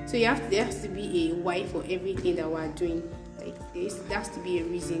 Yes. So there has to be a why for everything that we're doing. Like, there has to be a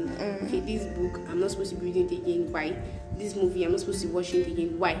reason. Okay, this book, I'm not supposed to be reading it again. Why? This movie, I'm not supposed to be watching it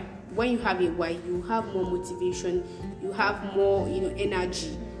again. Why? When you have a why, you have more motivation. You have more,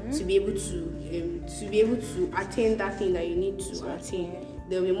 energy to be able to attain that thing that you need to attain.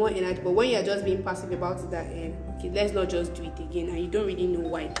 There will be more energy. But when you're just being passive about it, that okay, let's not just do it again, and you don't really know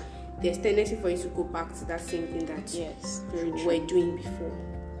why, there's tendency for you to go back to that same thing that you were doing before.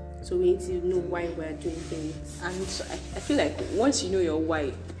 So we need to know why we're doing things. And I feel like once you know your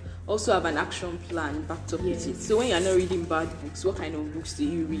why, also have an action plan backed up with it. So when you're not reading bad books, what kind of books do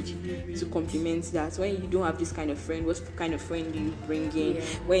you read to complement that? When you don't have this kind of friend, what kind of friend do you bring in? Yeah.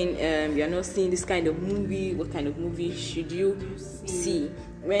 When you're not seeing this kind of movie, what kind of movie should you see?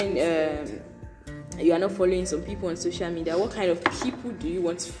 When you are not following some people on social media, what kind of people do you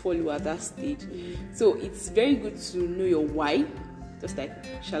want to follow at that stage? So it's very good to know your why, just like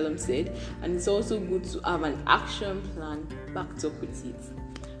Shalom said, and it's also good to have an action plan backed up with it.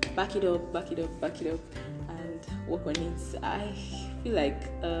 Back it up, and work on it. I feel like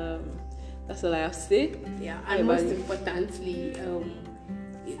that's all I have to say. Yeah, and most importantly,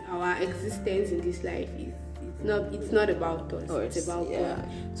 our existence in this life it's not about us. It's about God.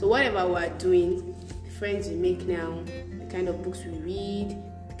 So whatever we're doing, the friends we make now, the kind of books we read,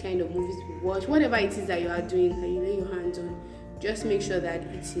 the kind of movies we watch, whatever it is that you are doing, that you lay your hands on, just make sure that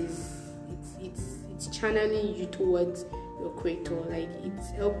it's channeling you towards your creator. Like, it's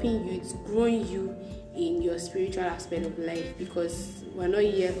helping you, it's growing you in your spiritual aspect of life, because we're not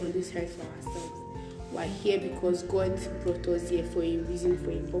here on this earth for ourselves. We're here because God brought us here for a reason,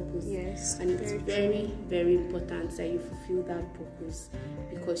 for a purpose. Yes. And it's very, very important that you fulfill that purpose,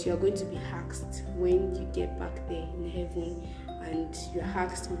 because you're going to be asked when you get back there in heaven, and you're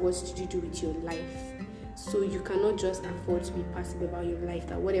asked, what did you do with your life? So you cannot just afford to be passive about your life,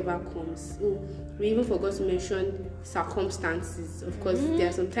 that whatever comes. We even forgot to mention circumstances. Of course, there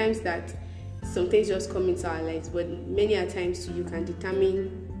are sometimes that some things just come into our lives, but many a times you can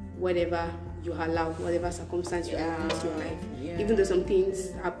determine whatever you allow whatever circumstance you allow into your life. Yeah. Even though some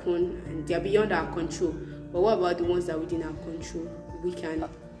things happen and they are beyond our control. But what about the ones that are within our control? We can.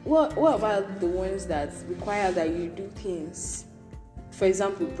 What about the ones that require that you do things? For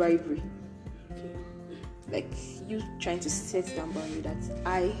example, bribery. Okay. Like you trying to set that boundary that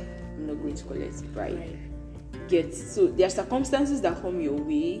I am not going to collect bribe. Right. So there are circumstances that come your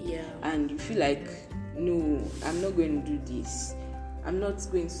way, Yeah. and you feel like, no, I'm not going to do this. I'm not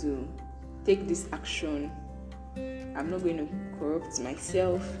going to take this action. I'm not going to corrupt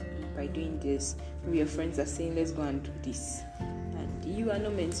myself by doing this. Maybe your friends are saying, let's go and do this, and you are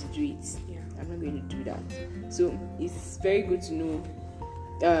not meant to do it. Yeah. I'm not going to do that. So it's very good to know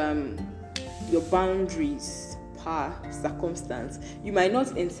your boundaries per circumstance. You might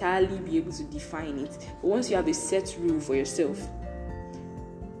not entirely be able to define it, but once you have a set rule for yourself,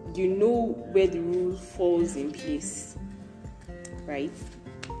 you know where the rule falls in place, right?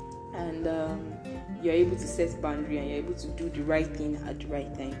 And you're able to set boundary, and you're able to do the right thing at the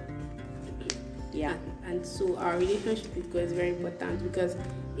right time. Yeah. And so our relationship with God is very important, because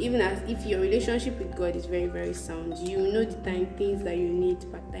even as if your relationship with God is very, very sound, you know the things that you need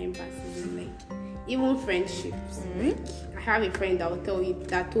per time passes, like even friendships. Like, I have a friend that will tell you,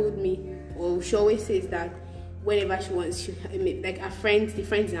 that told me, or she always says that whenever she wants, like her friends, the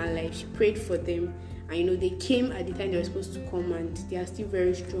friends in her life, she prayed for them, and they came at the time they were supposed to come, and they are still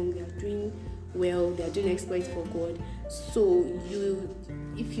very strong. They are doing well. They are doing exploits for God. So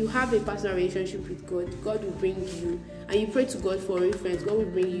if you have a personal relationship with God, God will bring you, and you pray to God for real friends, God will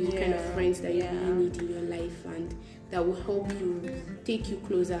bring you the kind of friends that you really need in your life, and that will help you, take you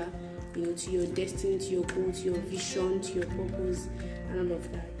closer, to your destiny, to your goal, to your vision, to your purpose, and all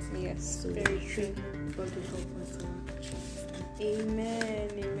of that. Yes, So very true. God will help us. Amen.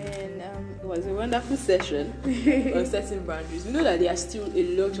 It was a wonderful session on setting boundaries. We know that there are still a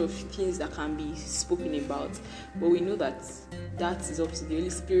lot of things that can be spoken about, but we know that is up to the Holy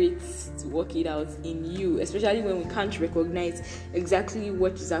Spirit to work it out in you, especially when we can't recognize exactly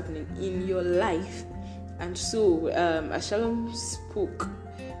what is happening in your life. And so, as Shalom spoke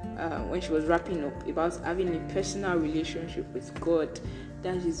when she was wrapping up about having a personal relationship with God,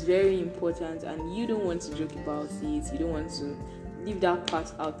 that is very important, and you don't want to joke about it. You don't want to leave that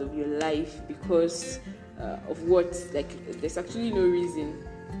part out of your life because of what, like, there's actually no reason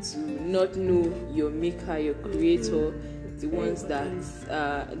to not know your maker, your creator, the one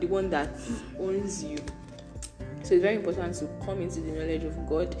that owns you. So it's very important to come into the knowledge of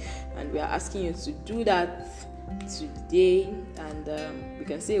God, and we are asking you to do that today, and we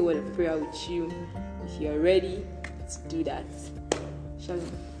can say a word of prayer with you if you are ready to do that.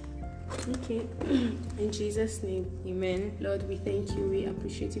 Shalom. Okay. In Jesus' name, Amen. Lord, we thank you. We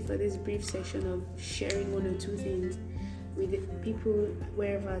appreciate you for this brief session of sharing one or two things with the people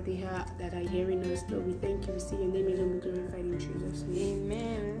wherever they are that are hearing us. Lord, we thank you. We see your name alone be glorified in Jesus' name.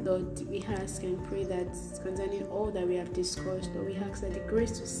 Amen. Lord, we ask and pray that concerning all that we have discussed, Lord, we ask that the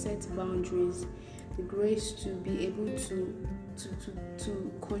grace to set boundaries, the grace to be able to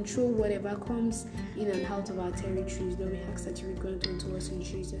control whatever comes in and out of our territories, Lord, we ask that you will grant unto us in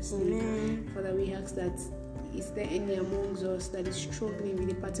Jesus' name. Amen. Father, we ask that, is there any amongst us that is struggling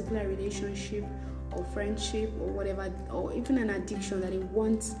with a particular relationship or friendship or whatever, or even an addiction that they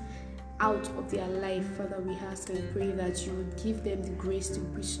want out of their life? Father, we ask and pray that you would give them the grace, the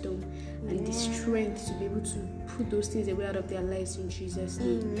wisdom, and the strength to be able to put those things away out of their lives in Jesus'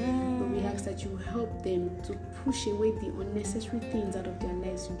 name. But we ask that you help them to push away the unnecessary things out of their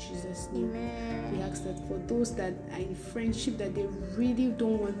lives in Jesus' name. We ask that for those that are in friendship that they really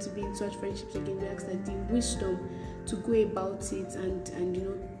don't want to be in such friendships again, we ask that the wisdom to go about it and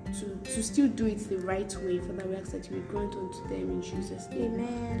to still do it the right way. Father, we ask that you will grant unto them in Jesus' name.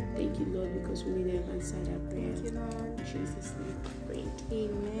 Amen. Thank you, Lord, because we need to answer our prayers. Thank you, Lord. In Jesus' name, prayed.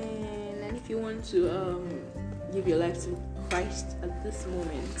 Amen. And if you want to give your life to Christ at this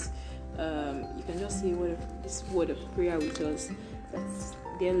moment, you can just say this word of prayer with us. That's,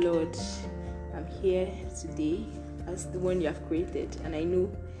 dear Lord, I'm here today as the one you have created, and I know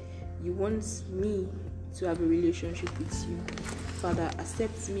you want me to have a relationship with you. Father,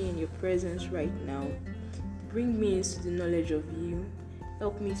 accept me in your presence right now. Bring me into the knowledge of you.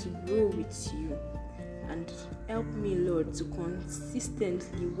 Help me to grow with you. And help me, Lord, to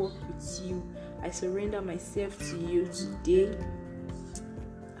consistently walk with you. I surrender myself to you today.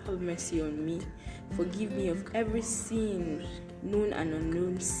 Have mercy on me. Forgive me of every sin, known and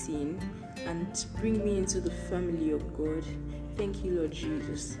unknown sin, and bring me into the family of God. Thank you, Lord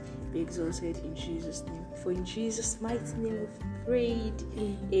Jesus. Be exalted in Jesus' name. For in Jesus' mighty name we prayed.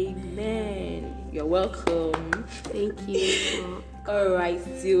 Amen. You're welcome. Thank you. All right,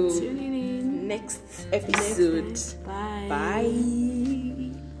 till Tuning in. next episode. Bye.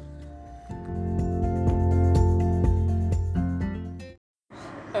 Bye.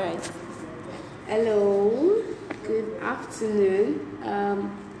 All right. Hello. Good afternoon.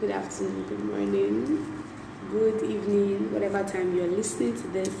 Good morning, good evening, whatever time you're listening to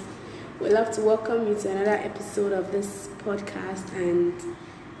this. We'd love to welcome you to another episode of this podcast. And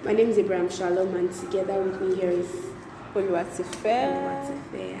my name is Abraham Shalom, and together with me here is Oluwatife.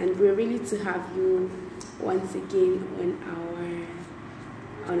 And we're really to have you once again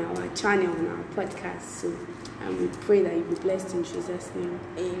on our channel, on our podcast. So we pray that you be blessed in Jesus' name.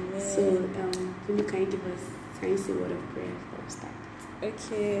 Amen. So really, can you say a word of prayer before we start?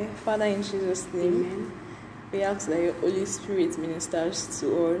 Okay, Father, in Jesus' name. Amen. We ask that your Holy Spirit ministers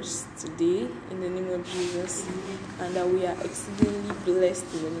to us today in the name of Jesus, and that we are exceedingly blessed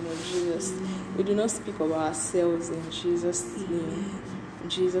in the name of Jesus. We do not speak of ourselves in Jesus' name. In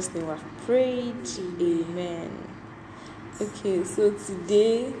Jesus' name we have prayed. Amen. Okay, so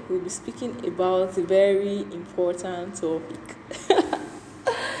today we'll be speaking about a very important topic.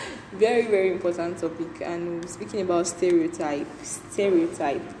 Very, very important topic, and we'll be speaking about stereotype.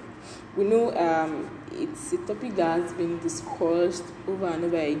 We know it's a topic that has been discussed over and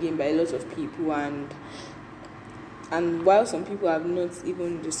over again by a lot of people, and while some people have not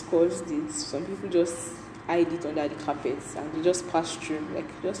even discussed it, some people just hide it under the carpets and they just pass through,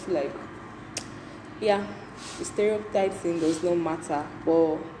 just feel like, yeah, the stereotype thing does not matter.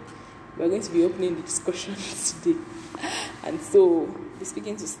 But we're going to be opening the discussion today, and so we're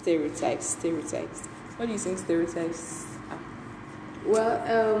speaking to stereotypes. What do you think stereotypes are? Well,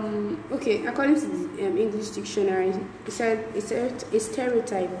 okay, according to the English dictionary, it said a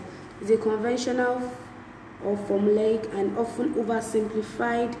stereotype is a conventional or formulaic and often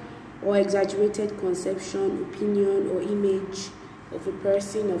oversimplified or exaggerated conception, opinion, or image of a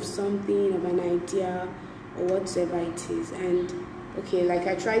person, of something, of an idea, or whatsoever it is. And okay, like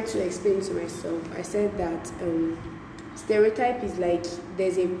I tried to explain to myself, I said that stereotype is like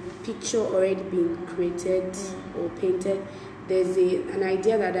there's a picture already being created or painted. There's an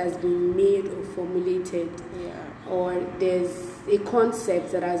idea that has been made or formulated, or there's a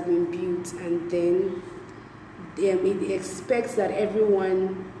concept that has been built, and then it expects that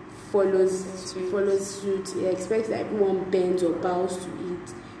everyone follows suit. It expects that everyone bends or bows to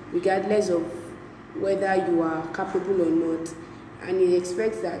it, regardless of whether you are capable or not. And it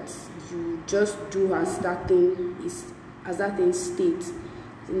expects that you just do as that thing states.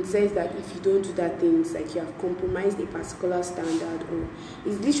 It says that if you don't do that thing, it's like you have compromised a particular standard, or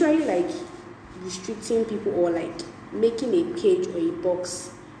it's literally like restricting people, or like making a cage or a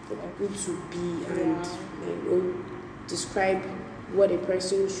box for people to be and describe what a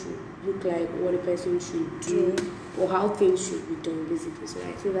person should look like, what a person should do, or how things should be done, basically. So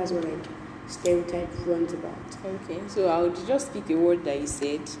I feel that's what like stereotype runs about. Okay, so I would just speak a word that you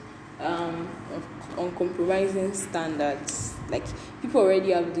said, of uncompromising standards. Like, people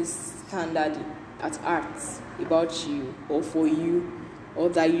already have this standard at heart about you or for you, or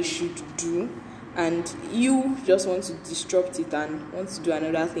that you should do, and you just want to disrupt it and want to do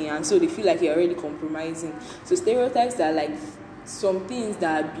another thing, and so they feel like you're already compromising. So stereotypes are like some things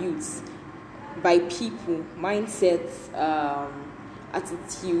that are built by people, mindsets,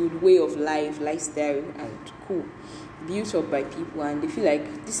 attitude, way of life, lifestyle, and built up by people, and they feel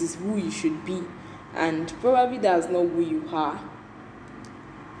like this is who you should be, and probably that's not who you are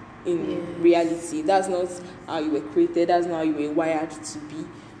in reality. That's not how you were created, that's not how you were wired to be,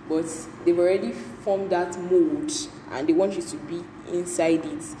 but they've already formed that mold, and they want you to be inside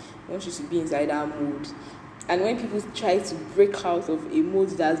it. They want you to be inside that mold. And when people try to break out of a mold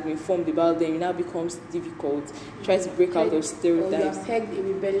that has been formed about them, it now becomes difficult. Try to break out of stereotypes. You are pegged a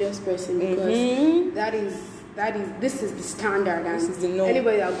rebellious person because this is the standard, and this is the norm.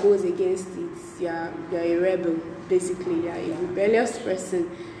 Anybody that goes against it, you're a rebel, basically. You're a rebellious person.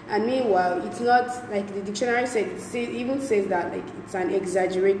 And meanwhile, it's not like the dictionary said. It even says that like it's an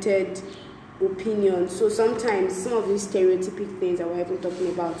exaggerated opinion. So sometimes some of these stereotypic things that we're even talking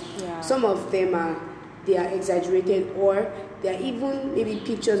about, some of them are exaggerated, or they are even maybe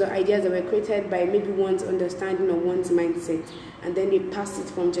pictures or ideas that were created by maybe one's understanding or one's mindset, and then they pass it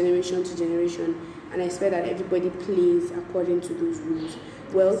from generation to generation, and I expect that everybody plays according to those rules.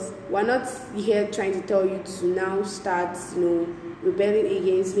 Well, we're not here trying to tell you to now start, rebelling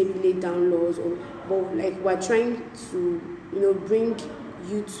against maybe laid down laws, but like we're trying to, bring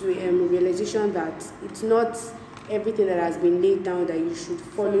you to a realization that it's not everything that has been laid down that you should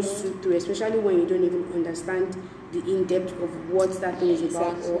follow suit to, especially when you don't even understand the in-depth of what that thing is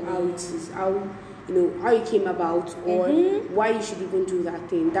about, or how it is, how how it came about, or why you should even do that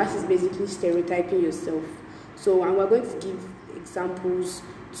thing. That is basically stereotyping yourself. So, and we're going to give examples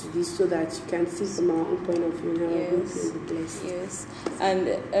to this so that you can see from our own point of view how we're going to be blessed. Yes, and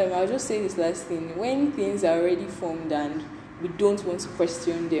I'll just say this last thing. When things are already formed and we don't want to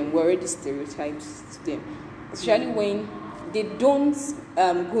question them, we're already stereotyped to them. Especially when they don't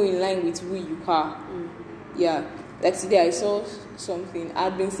go in line with who you are. Yeah, like today I saw something.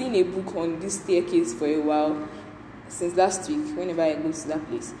 I've been seeing a book on this staircase for a while, since last week, whenever I go to that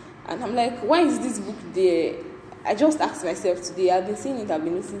place. And I'm like, why is this book there? I just asked myself today, I've been seeing it, I've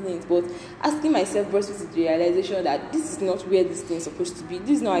been noticing it, but asking myself brought me to the realization that this is not where this thing is supposed to be.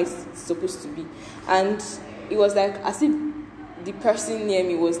 This is not how it's supposed to be. And it was like as if the person near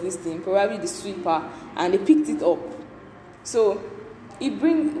me was listening, probably the sweeper, and they picked it up. So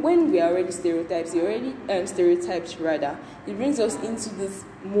when we are already stereotyped, it brings us into this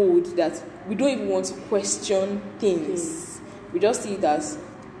mode that we don't even want to question things. We just see it as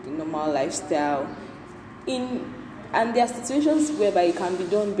the normal lifestyle. And there are situations whereby it can be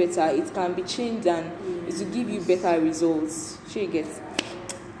done better, it can be changed, and it will give you better results. Sure, you get.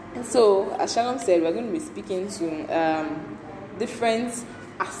 So, as Shalom said, we're going to be speaking to different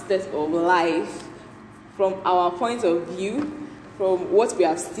aspects of life from our point of view, from what we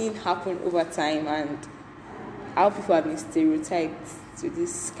have seen happen over time, and how people have been stereotyped to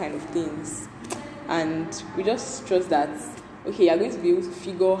these kind of things. And we just trust that okay, you're going to be able to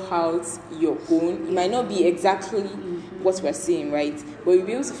figure out your own. It might not be exactly what we're saying, right? But you'll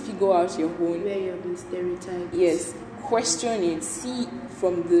be able to figure out your own. Where you've been stereotyped. Yes. Question it. See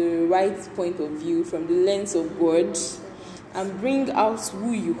from the right point of view, from the lens of God, and bring out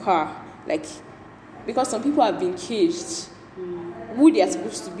who you are. Like, because some people have been caged. Who they are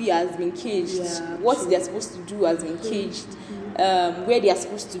supposed to be has been caged. Yeah, what they are supposed to do has been caged. Where they are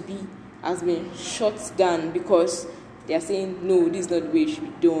supposed to be has been shut down because they are saying, no, this is not the way it should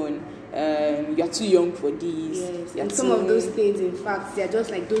be done. You are too young for this. Yes. And some of those things, in fact, they are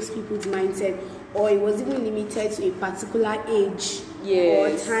just like those people's mindset, or it was even limited to a particular age or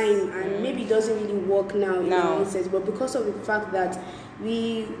time, and maybe it doesn't really work now in our mindset. But because of the fact that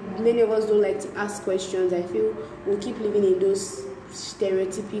many of us don't like to ask questions, I feel we'll keep living in those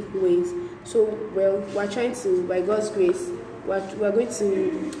stereotypic ways. So, we're trying to, by God's grace, we're going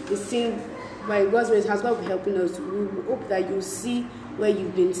to be seeing. By God's grace, has God been helping us? We hope that you see where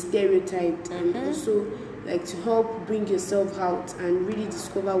you've been stereotyped, and also like to help bring yourself out and really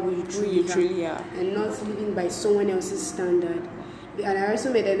discover who you truly are, and not living by someone else's standard. And I also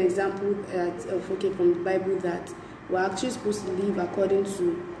made an example from the Bible that we're actually supposed to live according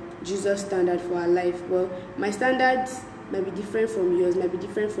to Jesus' standard for our life. Well, my standards might be different from yours, might be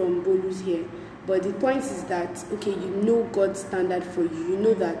different from Bolu's here. But the point is that, okay, you know God's standard for you. You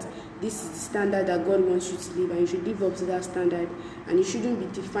know that this is the standard that God wants you to live, and you should live up to that standard. And you shouldn't be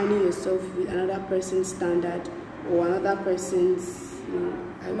defining yourself with another person's standard or another person's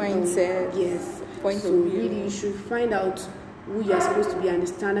mindset. Yes. Point of view. Really, you should find out who you're supposed to be and the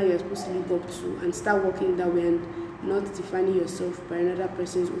standard you're supposed to live up to, and start working that way, and not defining yourself by another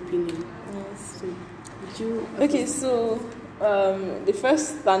person's opinion. Yes. So, the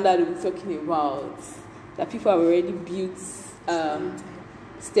first standard we're talking about that people have already built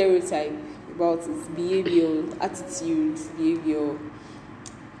stereotype about is behavioral, attitude, behavior.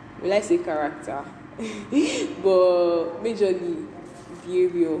 Will I say character? But majorly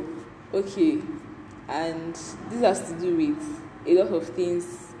behavior. Okay, and this has to do with a lot of things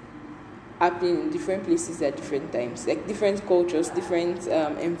happening in different places at different times, like different cultures, different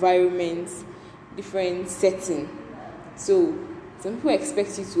environments, different setting. So some people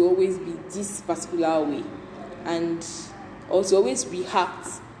expect you to always be this particular way, and also always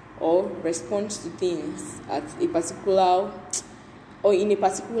react or respond to things at a particular or in a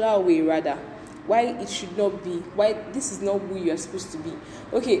particular way rather. Why it should not be, why this is not who you are supposed to be.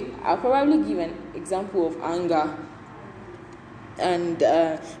 Okay, I'll probably give an example of anger. And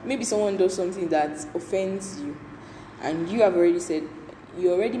maybe someone does something that offends you, and you have already said,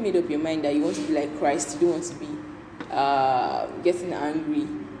 you already made up your mind that you want to be like Christ. You don't want to be getting angry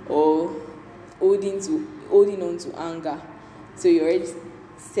or holding on to anger. So you already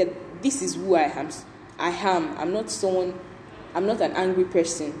said, this is who I am. I'm not an angry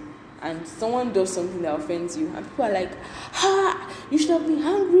person. And someone does something that offends you, and people are like, you should have been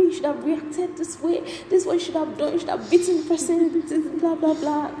angry, you should have reacted this way, this is what you should have done, you should have beaten the person, blah blah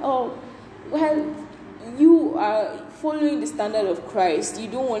blah. Oh, well, you are following the standard of Christ. You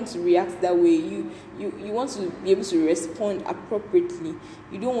don't want to react that way. You want to be able to respond appropriately.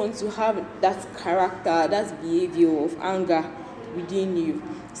 You don't want to have that character, that behavior of anger within you.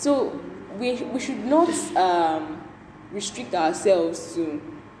 So we should not restrict ourselves to,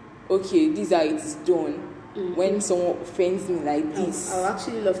 okay, this is how it is done. When someone offends me like this, I would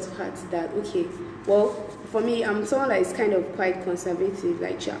actually love to add to that. Okay, well, for me, I'm someone that is kind of quite conservative.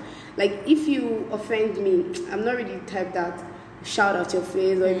 Like if you offend me, I'm not really the type that shout at your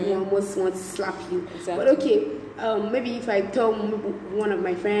face or even almost want to slap you. Exactly. But okay, maybe if I tell one of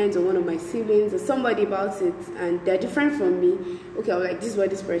my friends or one of my siblings or somebody about it and they're different from me, okay, I'm like, this is what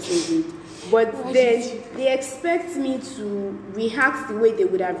this person did. But then they expect me to react the way they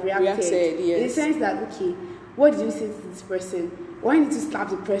would have reacted. Yes. In the sense that, okay, what did you say to this person? Why need to slap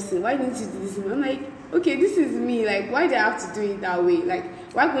the person? Why need to do this? I'm like, okay, this is me. Like, why do I have to do it that way? Like,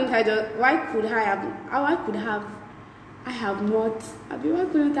 why couldn't I don't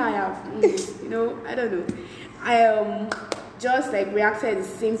know. I just like reacted a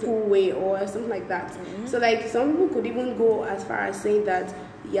simple way or something like that. So like some people could even go as far as saying that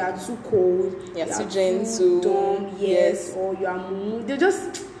you are too cold, you're too gentle, dumb, yes, or you are mumu. They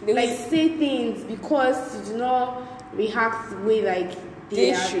just say things because you do not react the way like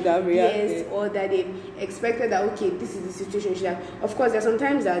they should have reacted. Yes, or that they expected that, okay, this is the situation. Of course, there are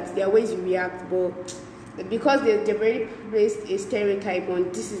sometimes that there are ways you react, but because they've already placed a stereotype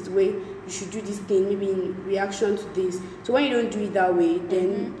on this is the way you should do this thing, maybe in reaction to this. So when you don't do it that way,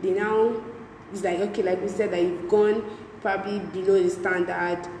 then they now, it's like, okay, like we said, that you've gone probably below the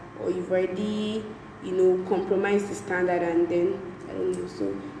standard, or you've already, compromised the standard, and then, I don't know.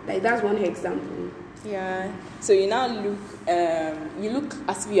 So, like, that's one example. Yeah. So you now look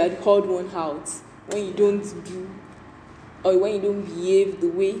as if you had called one out when you don't do, or when you don't behave the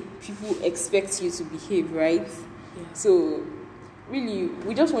way people expect you to behave, right? Yeah. So really,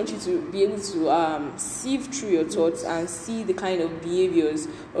 we just want you to be able to sieve through your thoughts and see the kind of behaviors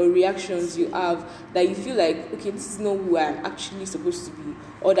or reactions you have that you feel like, okay, this is not who I'm actually supposed to be,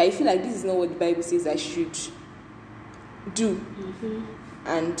 or that I feel like this is not what the Bible says I should do.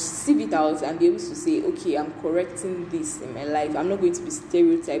 And sieve it out and be able to say, okay, I'm correcting this in my life. I'm not going to be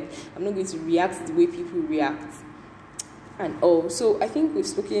stereotyped. I'm not going to react the way people react. And so I think we've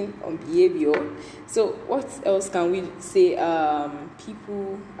spoken on behavior. So what else can we say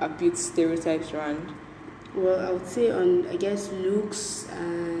people are built stereotypes around? Well, I would say on, I guess, looks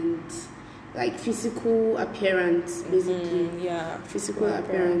and like physical appearance, basically. Physical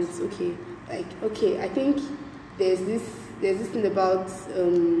appearance. Okay. I think there's this thing about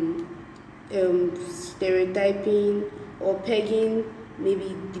stereotyping or pegging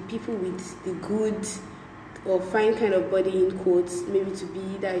maybe the people with the good or fine kind of body, in quotes, maybe to be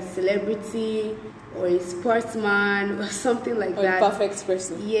either a celebrity or a sportsman or something like that. Or a perfect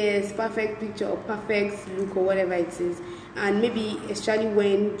person. Yes, perfect picture or perfect look or whatever it is. And maybe especially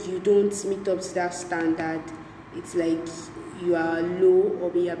when you don't meet up to that standard, it's like you are low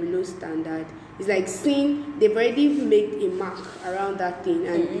or you are below standard. It's like seeing they've already made a mark around that thing,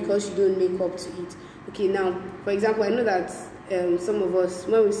 and because you don't make up to it. Okay, now, for example, I know that some of us,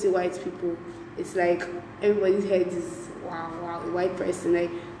 when we see white people, it's like everybody's head is wow, a white person.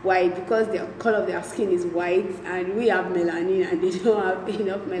 Like, why? Because the color of their skin is white and we have melanin and they don't have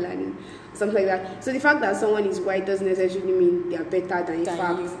enough melanin, something like that. So the fact that someone is white doesn't necessarily mean they are better than, in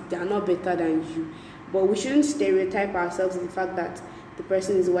fact, they are not better than you. But we shouldn't stereotype ourselves in the fact that the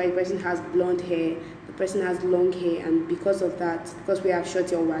person is white, the person has blonde hair, the person has long hair, and because of that, because we have short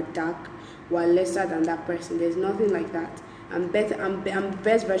hair or we are dark, we are lesser than that person. There's nothing like that. I'm better. I'm the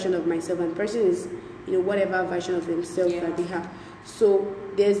best version of myself, and the person is, whatever version of themselves that they have. So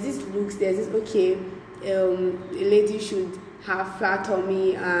there's this looks. There's this, okay, a lady should have flat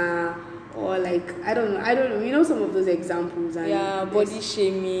tummy, or like I don't know. Some of those examples. And body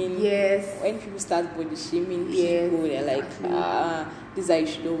shaming. Yes. When people start body shaming people, they're like, this is how you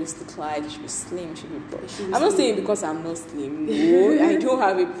should always look like. You should be slim. You should be broad. I'm not saying because I'm not slim. No, I don't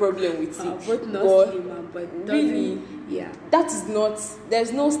have a problem with it. But really, that is not.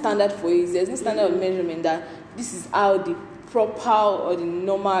 There's no standard for it. There's no standard of measurement that this is how the proper or the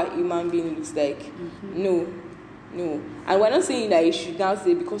normal human being looks like. No. And we're not saying that you should now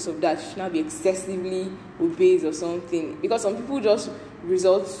say because of that you should not be excessively obese or something. Because some people just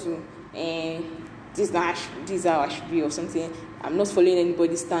resort to this is how I should be or something. I'm not following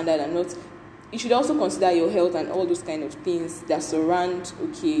anybody's standard. You should also consider your health and all those kind of things that surround,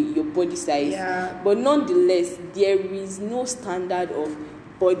 your body size. Yeah. But nonetheless, there is no standard of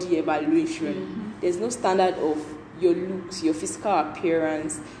body evaluation. There's no standard of your looks, your physical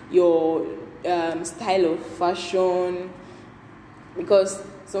appearance, your style of fashion, because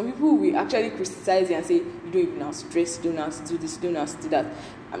some people will actually criticize you and say you don't even know how to dress, you don't know how to do this, you don't know how to do that.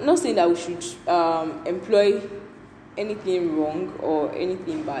 I'm not saying that we should employ anything wrong or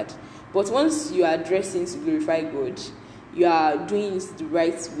anything bad, but once you are dressing to glorify God, you are doing it the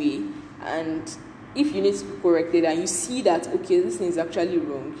right way. And if you need to be corrected and you see that okay, this thing is actually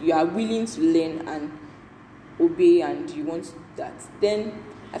wrong, you are willing to learn and obey, and you want that, then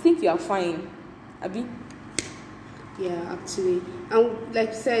I think you are fine, Abi. Yeah, actually, and like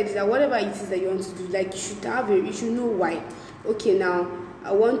you said, that whatever it is that you want to do, like you should know why. Okay, now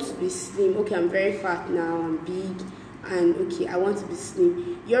I want to be slim. Okay, I'm very fat now, I'm big, and okay, I want to be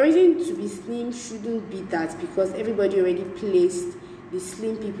slim. Your reason to be slim shouldn't be that because everybody already placed the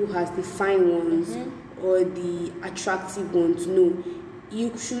slim people as the fine ones or the attractive ones. No,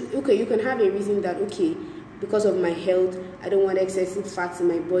 you should. Okay, you can have a reason that okay, because of my health, I don't want excessive fat in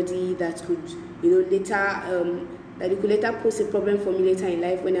my body that could, later that it could later pose a problem for me later in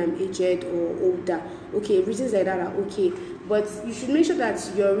life when I'm aged or older. Okay, reasons like that are okay, but you should make sure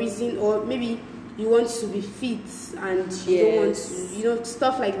that your reason, or maybe you want to be fit and you don't want to,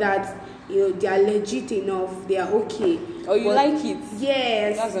 stuff like that. They are legit enough. They are okay. Or you like it.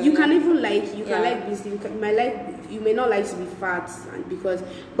 Yes, you can even like. You can like this. You may not like to be fat,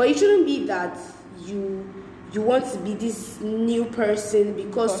 but it shouldn't be that you want to be this new person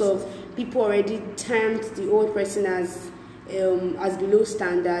because of people already termed the old person as below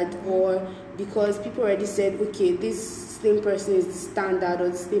standard, or because people already said okay, this slim person is the standard, or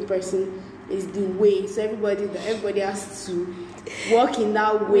the slim person is the way, so everybody has to walk in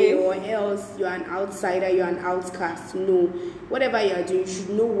that way, or else you're an outsider, you're an outcast. No, whatever you are doing, you should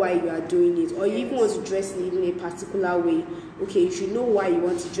know why you are doing it, or you even want to dress in even a particular way. Okay, you should know why you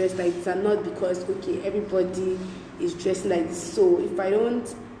want to dress like this, and not because okay, everybody is dressing like this, so if I don't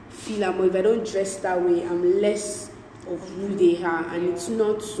feel or if I don't dress that way, I'm less of who they are, and it's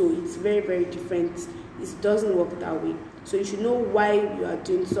not so. It's very, very different. It doesn't work that way. So you should know why you are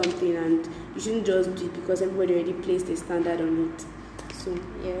doing something, and you shouldn't just do it because everybody already placed a standard on it. So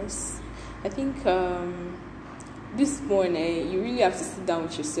yes, I think this morning you really have to sit down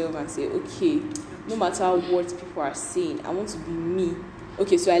with yourself and say, okay, no matter what people are saying, I want to be me.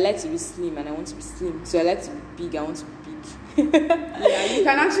 Okay, so I like to be slim and I want to be slim. So I like to be big, I want to be big. Yeah, you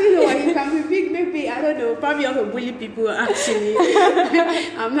can actually know what you can be big, maybe, I don't know, probably also bully people actually.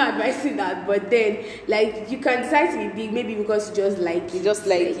 I'm not advising that, but then like you can decide to be big maybe because you just like it. You just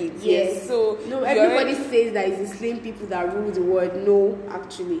like it. Yes. So no, everybody says that it's the slim people that rule the world. No,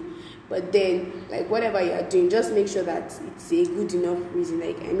 actually. But then, like, whatever you are doing, just make sure that it's a good enough reason.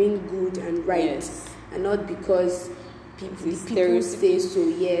 Like, I mean good and right. And not because people say so.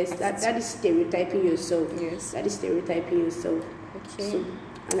 Yes, that is stereotyping yourself. Yes, that is stereotyping yourself. Okay. So,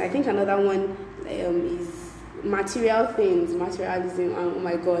 and I think another one is material things, materialism. Oh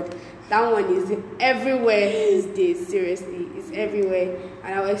my God, that one is everywhere these days. Seriously, it's everywhere.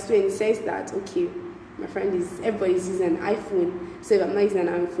 And I'll explain. It says that okay, my friend everybody's using an iPhone. So if I'm not using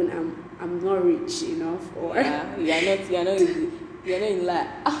an iPhone, I'm not rich enough. Or you're not in life.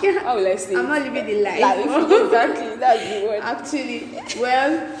 How will I say? I'm not living the life. Exactly, that's the word.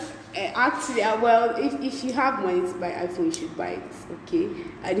 Actually, if you have money to buy iPhone, you should buy it, okay?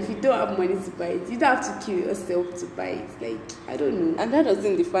 And if you don't have money to buy it, you don't have to kill yourself to buy it. Like, I don't know. And that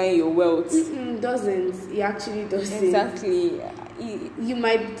doesn't define your wealth. Doesn't. It actually doesn't. Exactly. You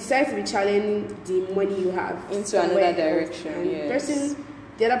might decide to be channeling the money you have into another direction. And yes.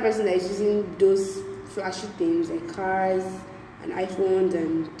 The other person that is using those flashy things like cars and iPhones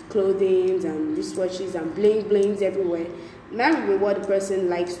and clothing and wristwatches and bling blings everywhere. That will be what the person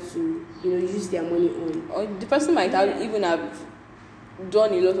likes to, use their money on. Or the person might even have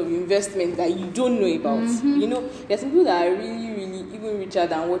done a lot of investment that you don't know about. Mm-hmm. There's people that are really, really even richer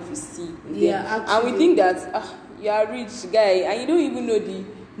than what we see. And we think that you are rich guy, and you don't even know the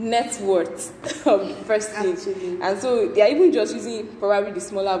net worth of the person. Actually. And so they are even just using probably the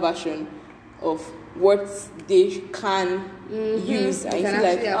smaller version of what they can use. And you feel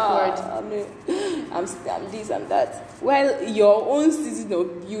like, I'm this, I'm that. Well, your own season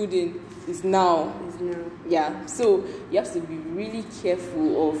of building is now. Yeah, so you have to be really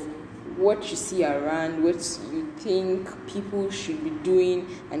careful of what you see around, what you think people should be doing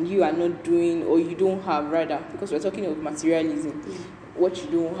and you are not doing, or you don't have, rather, because we're talking of materialism. What you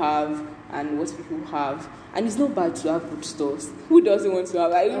don't have and what people have. And it's not bad to have good stores. Who doesn't want to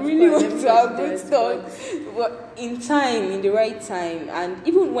have? I really want to have good stuff. But in the right time, and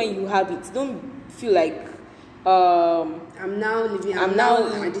even when you have it, don't feel like I'm now at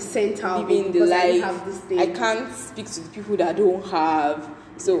the center living the life. I can't speak to the people that don't have.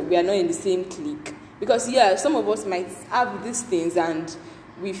 So we are not in the same clique. Because yeah, some of us might have these things and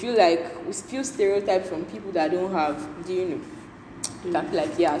we feel stereotyped from people that don't have, do you know? That feel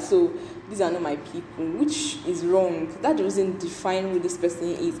like, yeah, so these are not my people, which is wrong. That doesn't define who this person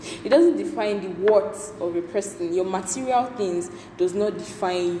is. It doesn't define the worth of a person. Your material things does not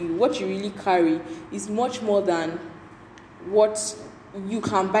define you. What you really carry is much more than what you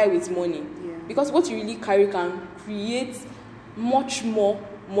can buy with money. Yeah. Because what you really carry can create much more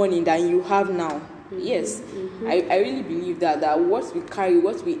money than you have now. Yes, I really believe that what we carry,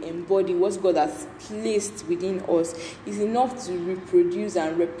 what we embody, what God has placed within us is enough to reproduce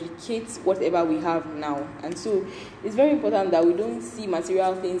and replicate whatever we have now. And so it's very important that we don't see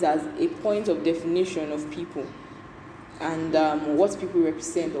material things as a point of definition of people and what people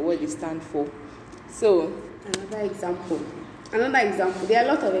represent or what they stand for. So another example, there are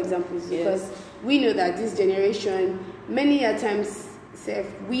a lot of examples, because we know that this generation, many a times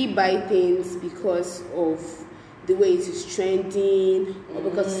we buy things because of the way it is trending, or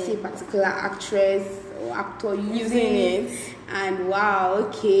because you see a particular actress or actor using it, and wow,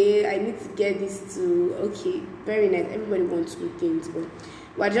 okay, I need to get this too. Okay, very nice. Everybody wants good things, but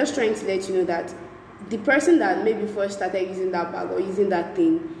we're just trying to let you know that the person that maybe first started using that bag or using that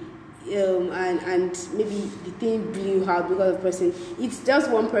thing, and maybe the thing blew out because of the person, it's just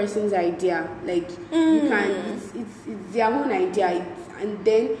one person's idea. Like you can, it's their own idea, and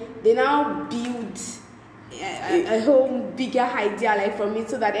then they now build a whole bigger idea like from it,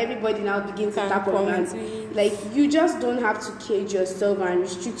 so that everybody now begins to tap on it. Like you just don't have to cage yourself and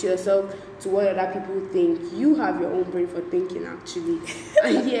restrict yourself to what other people think. You have your own brain for thinking, actually.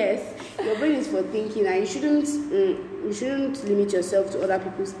 And yes, your brain is for thinking, and you shouldn't limit yourself to other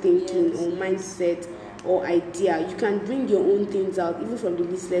people's thinking or mindset or idea. You can bring your own things out, even from the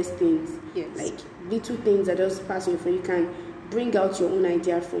least things. Like little things that just pass your phone. You can bring out your own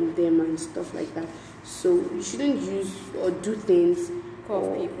idea from them and stuff like that. So you shouldn't use or do things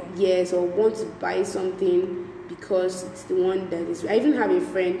for people. Yes, or want to buy something because it's the one that is. I even have a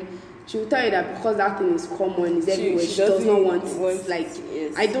friend. She will tell you that because that thing is common, is everywhere. She does not want it.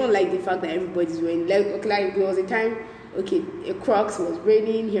 Like, I don't like the fact that everybody's wearing. Like there was a time, a Crocs was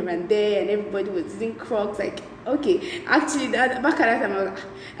raining here and there, and everybody was using Crocs. Like, okay, actually, back at that time,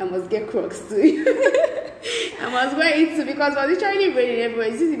 I must get Crocs too. I must wear it too, because it was literally raining everywhere.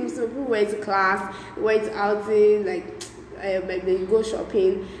 You see people wear it to class, wear it outing, like they go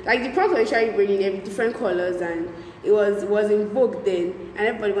shopping. Like the Crocs were literally raining in different colors, and it was in vogue then, and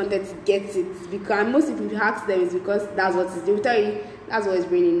everybody wanted to get it, because most people, if you ask them, it's because that's what it is. They will tell you that's what is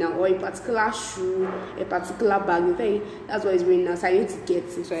raining now, or a particular shoe, a particular bag. They tell you that's what is raining now, so I need to get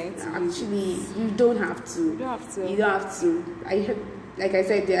it. Actually, you don't have to. You don't have to. Like I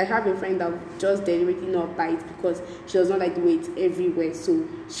said, I have a friend that just deliberately not buy it because she does not like the way it's everywhere. So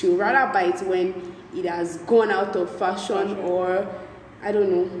she would rather buy it when it has gone out of fashion, or I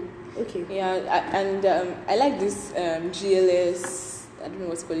don't know. Okay. Yeah, and I like this GLS. I don't know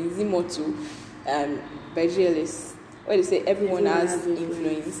what's called, Zimoto, by GLS, where they say everyone has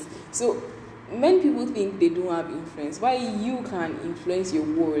influence. So many people think they don't have influence. Why you can influence your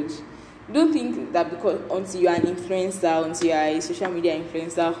world? Don't think that because until you are an influencer, until you are a social media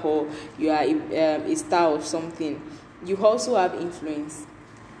influencer, or you are a star or something, you also have influence.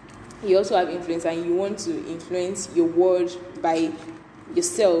 You also have influence, and you want to influence your world by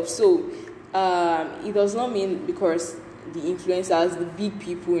yourself. So it does not mean because the influencers, the big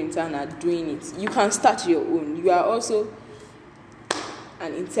people in town are doing it, you can start your own. You are also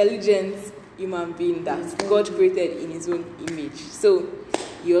an intelligent human being that God created in his own image. So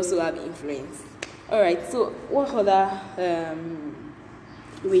you also have influence. All right. So what other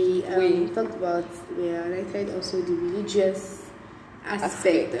we talked about? We highlighted also the religious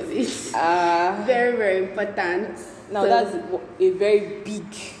aspect of it. Very, very important. Now that's a very big,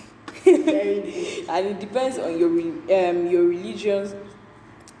 very big. And it depends on your religion,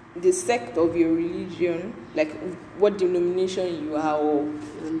 the sect of your religion, like what denomination you are, or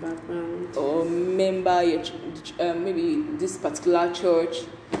background, or member, maybe this particular church.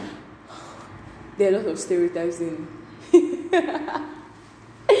 There are a lot of stereotypes in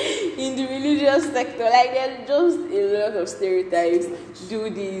the religious sector. Like there's just a lot of stereotypes. Do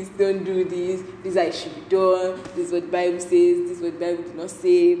this, don't do this. This is how it should be done. This is what the Bible says. This is what the Bible does not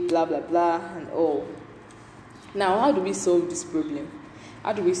say. Blah blah blah and all. Now, how do we solve this problem?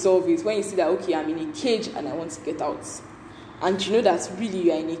 How do we solve it when you see that, okay, I'm in a cage and I want to get out, and you know that really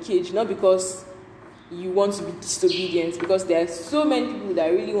you are in a cage, not because you want to be disobedient, because there are so many people that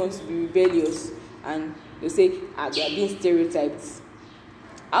really want to be rebellious, and they say they are being stereotyped.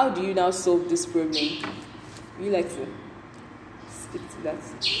 How do you now solve this problem? You like to speak to that?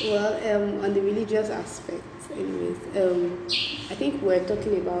 Well, on the religious aspect, anyways, I think we're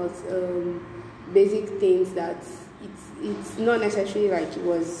talking about basic things that it's not necessarily like it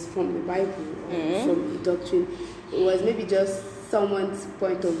was from the Bible or from a doctrine. It was maybe just someone's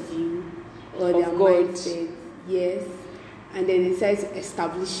point of view or Of their God. mindset, yes, and then they decide to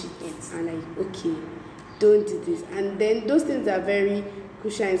establish it and like, okay, don't do this, and then those things are very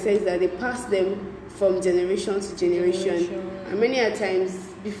crucial in the sense that they pass them from generation to generation. And many a times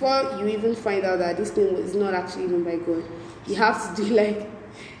before you even find out that this thing is not actually even by God, you have to do like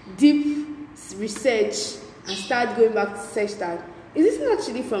deep research and start going back to search that, is this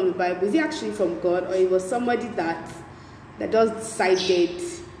actually from the Bible, is it actually from God, or it was somebody that just decided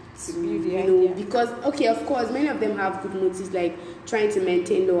to, you know, because okay, of course many of them have good motives, like trying to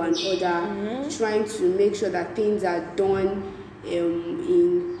maintain law and order, trying to make sure that things are done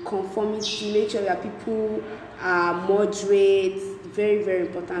in conformity, make sure that people are moderate. Very, very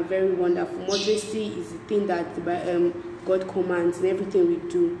important, very wonderful. Moderacy is the thing that God commands in everything we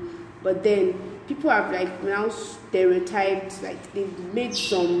do. But then people have like now stereotyped, like they've made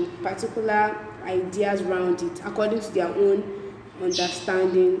some particular ideas around it according to their own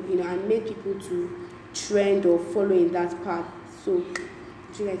understanding, you know, and made people to trend or follow in that path. So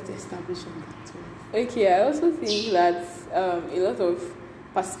would you like to establish on that one? Okay, I also think that a lot of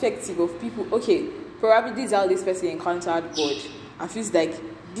perspective of people, okay, probably this is how this person encountered God, and feels like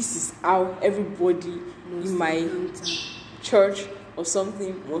this is how everybody in my church or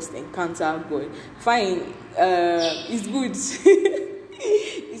something must encounter God. Fine, it's good.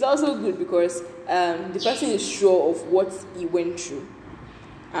 It's also good because the person is sure of what he went through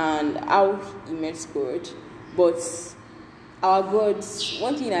and how he met God. But our God,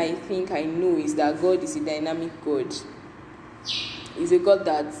 one thing I think I know is that God is a dynamic God. He's a God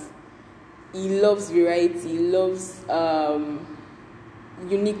that he loves variety, he loves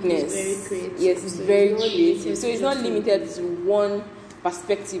uniqueness. He's very creative. Yes, he's very creative. So it's not limited to one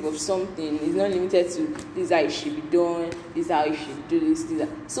perspective of something. It's not limited to this is how it should be done, this is how you should do this, this.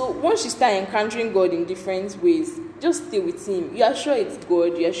 So once you start encountering God in different ways, just stay with him. You are sure it's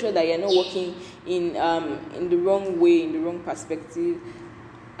God, you are sure that you're not walking in the wrong way, in the wrong perspective.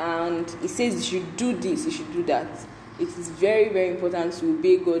 And he says you should do this, you should do that. It is very, very important to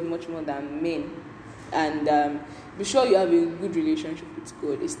obey God much more than men. And be sure you have a good relationship with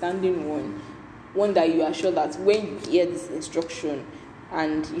God, a standing one that you are sure that when you hear this instruction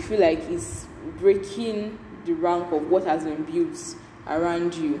and you feel like it's breaking the rank of what has been built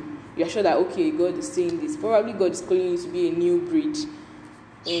around you, you are sure that, okay, God is saying this. Probably God is calling you to be a new breed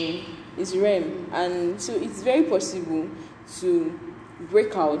in his realm. And so it's very possible to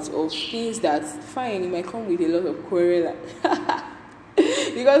break out of things that, fine, it might come with a lot of quarrel.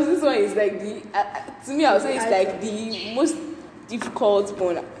 Because this one is like to me, I would say it's like the most difficult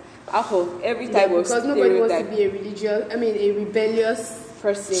one out of every type of because nobody wants to be a rebellious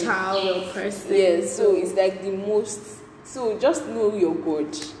person, child or person. Yes, so it's like the most. So just know your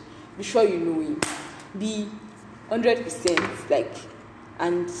God. Be sure you know him. Be 100% like,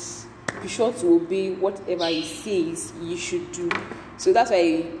 and be sure to obey whatever he says you should do. So that's why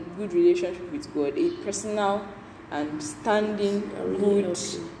a good relationship with God, a personal and standing good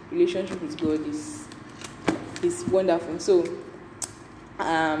relationship with God is wonderful. So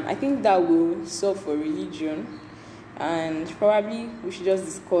I think that will solve for religion, and probably we should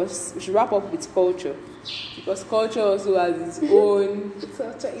wrap up with culture, because culture also has its own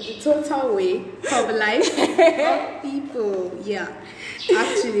culture is a total way of life of people. Yeah,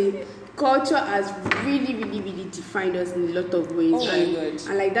 actually culture has really, really, really defined us in a lot of ways. Oh my God.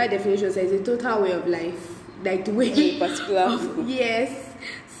 And like that definition says, a total way of life. Like the way particular yes.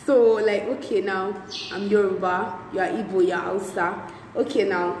 So like, okay, now I'm Yoruba, you are Igbo, you are Hausa. Okay,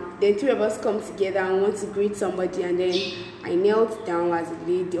 now the three of us come together and want to greet somebody, and then I knelt down as a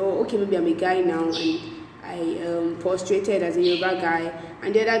lady. Oh, okay, maybe I'm a guy now, and I prostrated as a Yoruba guy,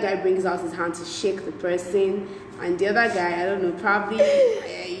 and the other guy brings out his hand to shake the person, and the other guy, I don't know, probably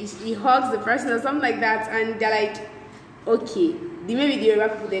he hugs the person or something like that, and they're like, okay. Maybe the Yoruba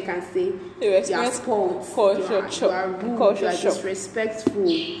people, they can say you are spoiled, you are rude, you are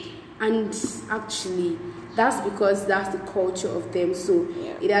disrespectful, and actually that's because that's the culture of them. So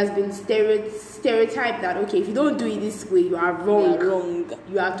it has been stereotyped that, okay, if you don't do it this way, you are wrong.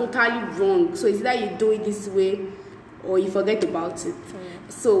 You are totally wrong. So it's that you do it this way or you forget about it.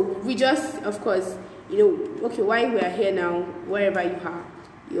 So we just, of course, okay, while we are here now, wherever you are,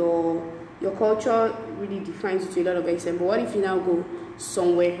 your culture really defines you to a lot of extent. But what if you now go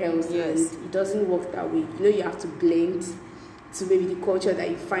somewhere else and it doesn't work that way? You have to blend to maybe the culture that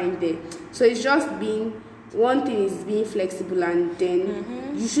you find there. So it's just being one thing is being flexible, and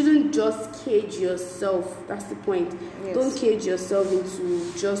then you shouldn't just cage yourself. That's the point. Yes. Don't cage yourself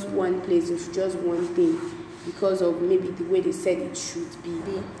into just one place, into just one thing, because of maybe the way they said it should be.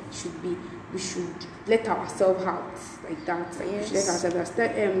 We should let ourselves out like that. Like we should let ourselves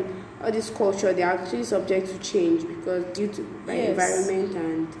out. All this culture, they are actually subject to change because due to environment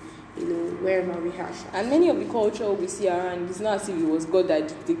and wherever we have. And many of the culture we see around, it's not as if it was God that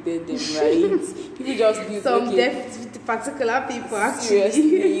dictated them, right? People just built some particular people actually.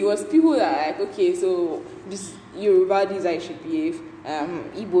 Seriously, it was people that are like, okay, so this Yoruba, this I should behave,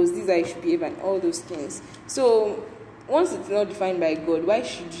 Igbos, this I should behave, and all those things. So once it's not defined by God, why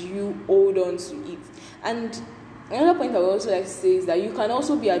should you hold on to it? And another point I would also like to say is that you can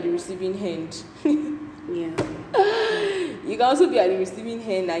also be at the receiving end. Yeah. You can also be at the receiving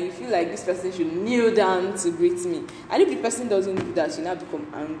end and you feel like this person should kneel down to greet me. And if the person doesn't do that, you now become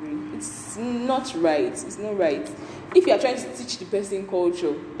angry. It's not right. It's not right. If you are trying to teach the person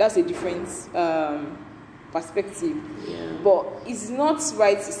culture, that's a different perspective. Yeah. But it's not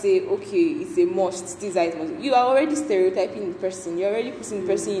right to say, okay, it's a must, this is how it must. You are already stereotyping the person. You're already putting the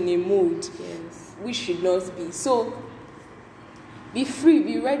person in a mood, which should not be. So be free,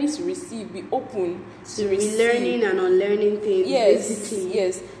 be ready to receive, be open to receive. Learning and unlearning things, basically.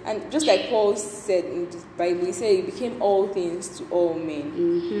 Yes. And just like Paul said in the Bible, he said he became all things to all men.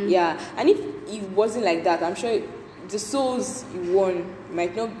 Mm-hmm. Yeah. And if it wasn't like that, I'm sure the souls he won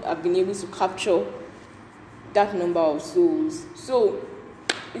might not have been able to capture that number of souls. So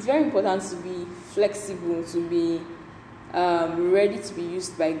it's very important to be flexible, to be ready to be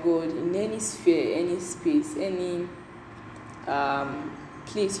used by God in any sphere, any space, any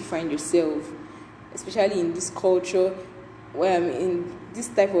place you find yourself, especially in this culture, where in this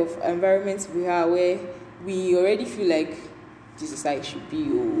type of environment we are, where we already feel like this is how it should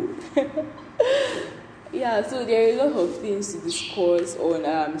be. Yeah, so there are a lot of things to discuss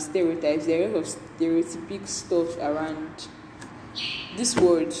on stereotypes. There are a lot of stereotypic stuff around this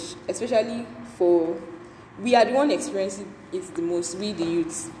world, especially we are the one experiencing it the most, we the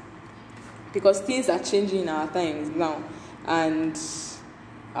youths, because things are changing in our times now, and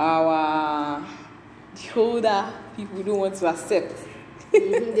the older people don't want to accept.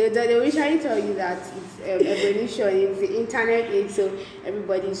 They will try to tell you that it's evolution, it's the internet age, so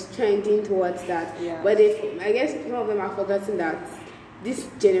everybody's trending towards that. Yeah. But I guess some of them are forgetting that this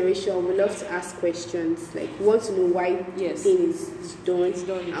generation will love to ask questions, like we want to know why the thing is done,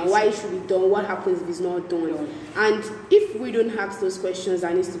 and why it should be done, what happens if it's not done. And if we don't ask those questions,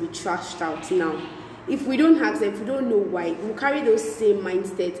 that needs to be trashed out now. If we don't ask them, if we don't know why, we'll carry those same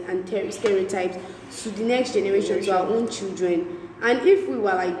mindsets and stereotypes to the next generation, to our own children. And if we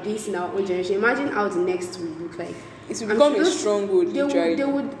were like this in our own generation, imagine how the next will look like. It will become a stronghold. They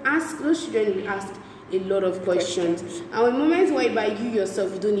would ask, those children will ask a lot of questions. And in moments whereby you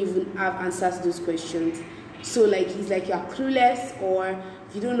yourself, you don't even have answers to those questions. So like, it's like you're clueless or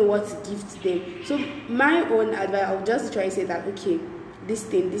you don't know what to give to them. So my own advice, I would just try to say that, okay, this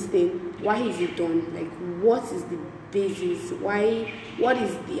thing, why is it done? Like, what is the basis? What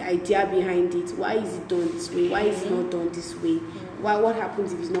is the idea behind it? Why is it done this way? Why is it not done this way? What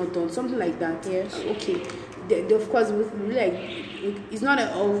happens if it's not done? Something like that. Yes. Okay. Of course, it's not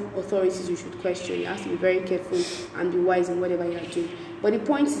at all authorities you should question. You have to be very careful and be wise in whatever you are doing. But the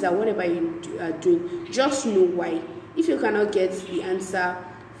point is that whatever you are doing, just know why. If you cannot get the answer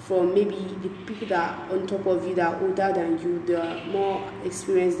from maybe the people that are on top of you, that are older than you, that are more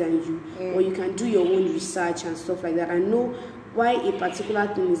experienced than you, or you can do your own research and stuff like that, and know why a particular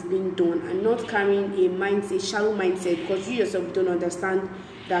thing is being done, and not carrying a shallow mindset, because you yourself don't understand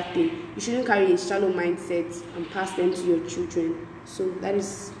that thing. You shouldn't carry a shallow mindset and pass them to your children. So that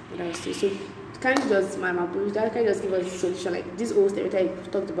is what I would say. So can't just give us a solution like this old stereotype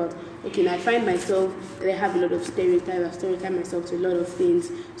we talked about. Okay, now I find myself that I have a lot of stereotypes. I stereotype myself to a lot of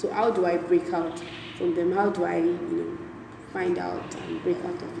things. So how do I break out from them? How do I, find out and break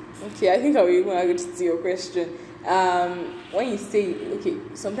out of it? Okay, I think I will even agree to your question. When you say, okay,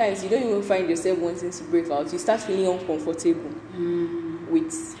 sometimes you don't even find yourself wanting to break out. You start feeling uncomfortable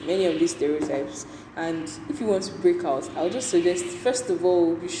with many of these stereotypes. And if you want to break out, I'll just suggest, first of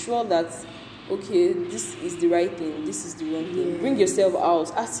all, be sure that, okay, this is the right thing, this is the wrong thing. Bring yourself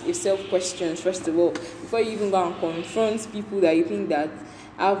out, ask yourself questions, first of all, before you even go and confront people that you think that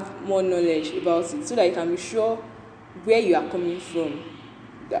have more knowledge about it, so that you can be sure where you are coming from.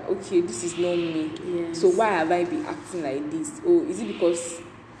 That, okay, this is not me. So why have I been acting like this? Oh, is it because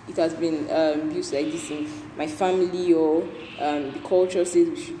it has been built like this in my family, or the culture says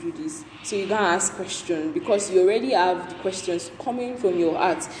we should do this. So you can't ask questions because you already have the questions coming from your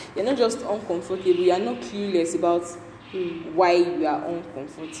heart. You're not just uncomfortable, you are not clueless about why you are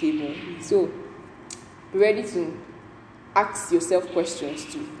uncomfortable. So be ready to ask yourself questions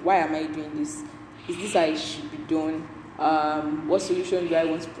too. Why am I doing this? Is this how it should be done? What solution do I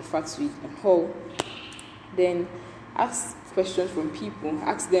want to prefer to it, and how? Then ask questions from people.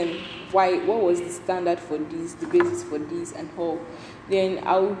 Ask them why, what was the standard for this, the basis for this, and how. Then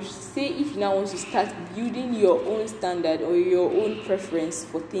I would say, if you now want to start building your own standard or your own preference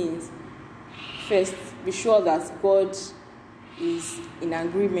for things, first be sure that God is in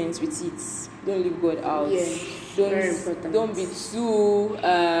agreement with it. Don't leave God out. Don't be too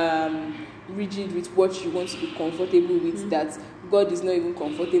rigid with what you want to be comfortable with, that God is not even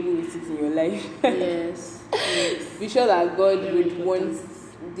comfortable with it in your life. Yes. Be sure that God would want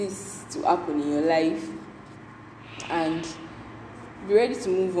this to happen in your life, and be ready to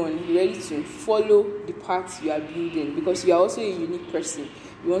move on. Be ready to follow the path you are building, because you are also a unique person.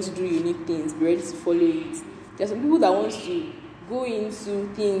 You want to do unique things. Be ready to follow it. There are some people that want to go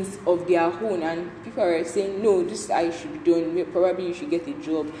into things of their own, and people are saying, no, this is how it should be done. Probably you should get a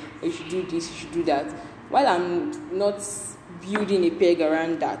job, or you should do this, you should do that. While I'm not building a peg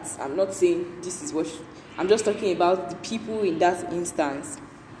around that, I'm not saying this is what I'm just talking about the people in that instance.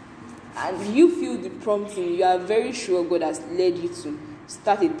 And you feel the prompting, you are very sure God has led you to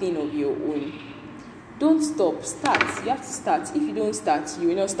start a thing of your own. Don't stop, start. You have to start. If you don't start, you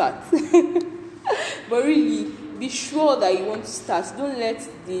will not start. But really, be sure that you want to start. Don't let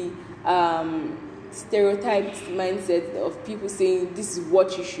the stereotyped mindset of people saying this is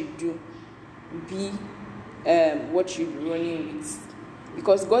what you should do be what you're running with.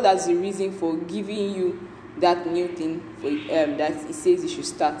 Because God has a reason for giving you that new thing for, that He says you should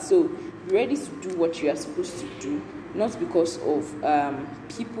start. So be ready to do what you are supposed to do, not because of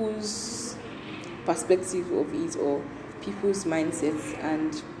people's perspective of it or people's mindsets,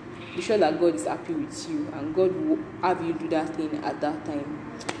 and be sure that God is happy with you and God will have you do that thing at that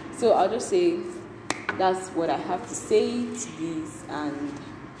time. So I'll just say that's what I have to say to this, and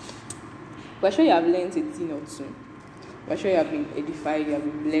we're sure you have learned a thing or two. We're sure you have been edified, you have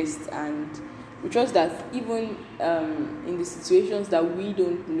been blessed, and we trust that even in the situations that we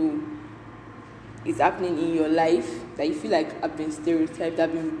don't know is happening in your life, that you feel like I've been stereotyped,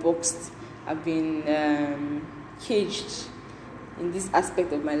 I've been boxed, I've been caged in this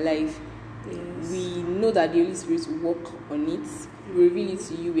aspect of my life. Yes. We know that the Holy Spirit will work on it, we reveal it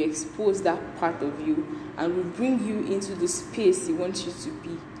to you, we expose that part of you, and we bring you into the space He wants you to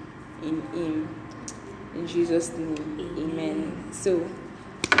be in Him. In Jesus' name, amen. So,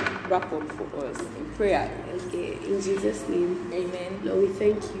 wrap up for us in prayer. Okay, in Jesus' name, amen. Lord, we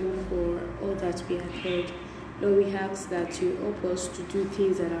thank you for all that we have heard. Lord, we ask that you help us to do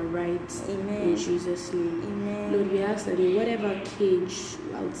things that are right. Amen. In Jesus' name. Amen. Lord, we ask that in whatever cage,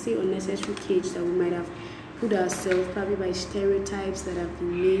 I would say unnecessary cage that we might have put ourselves, probably by stereotypes that have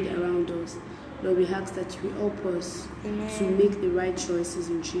been made around us, Lord, we ask that you help us to make the right choices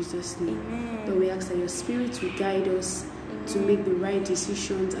in Jesus' name. Amen. Lord, we ask that your Spirit will guide us to make the right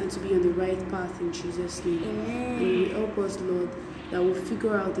decisions and to be on the right path in Jesus' name. Amen. And you will help us, Lord, that we'll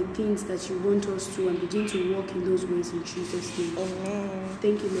figure out the things that you want us to and begin to walk in those ways in Jesus' name. Amen.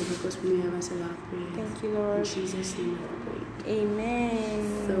 Thank you, Lord, because we may have answered our prayer. Thank you, Lord. In Jesus' name I pray.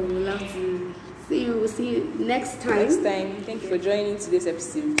 Amen. So we'll have to see you. We'll see you next time. Thank you for joining today's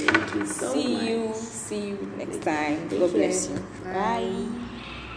episode. Thank you so much. See you next time. Take God care. bless you. Bye. Bye.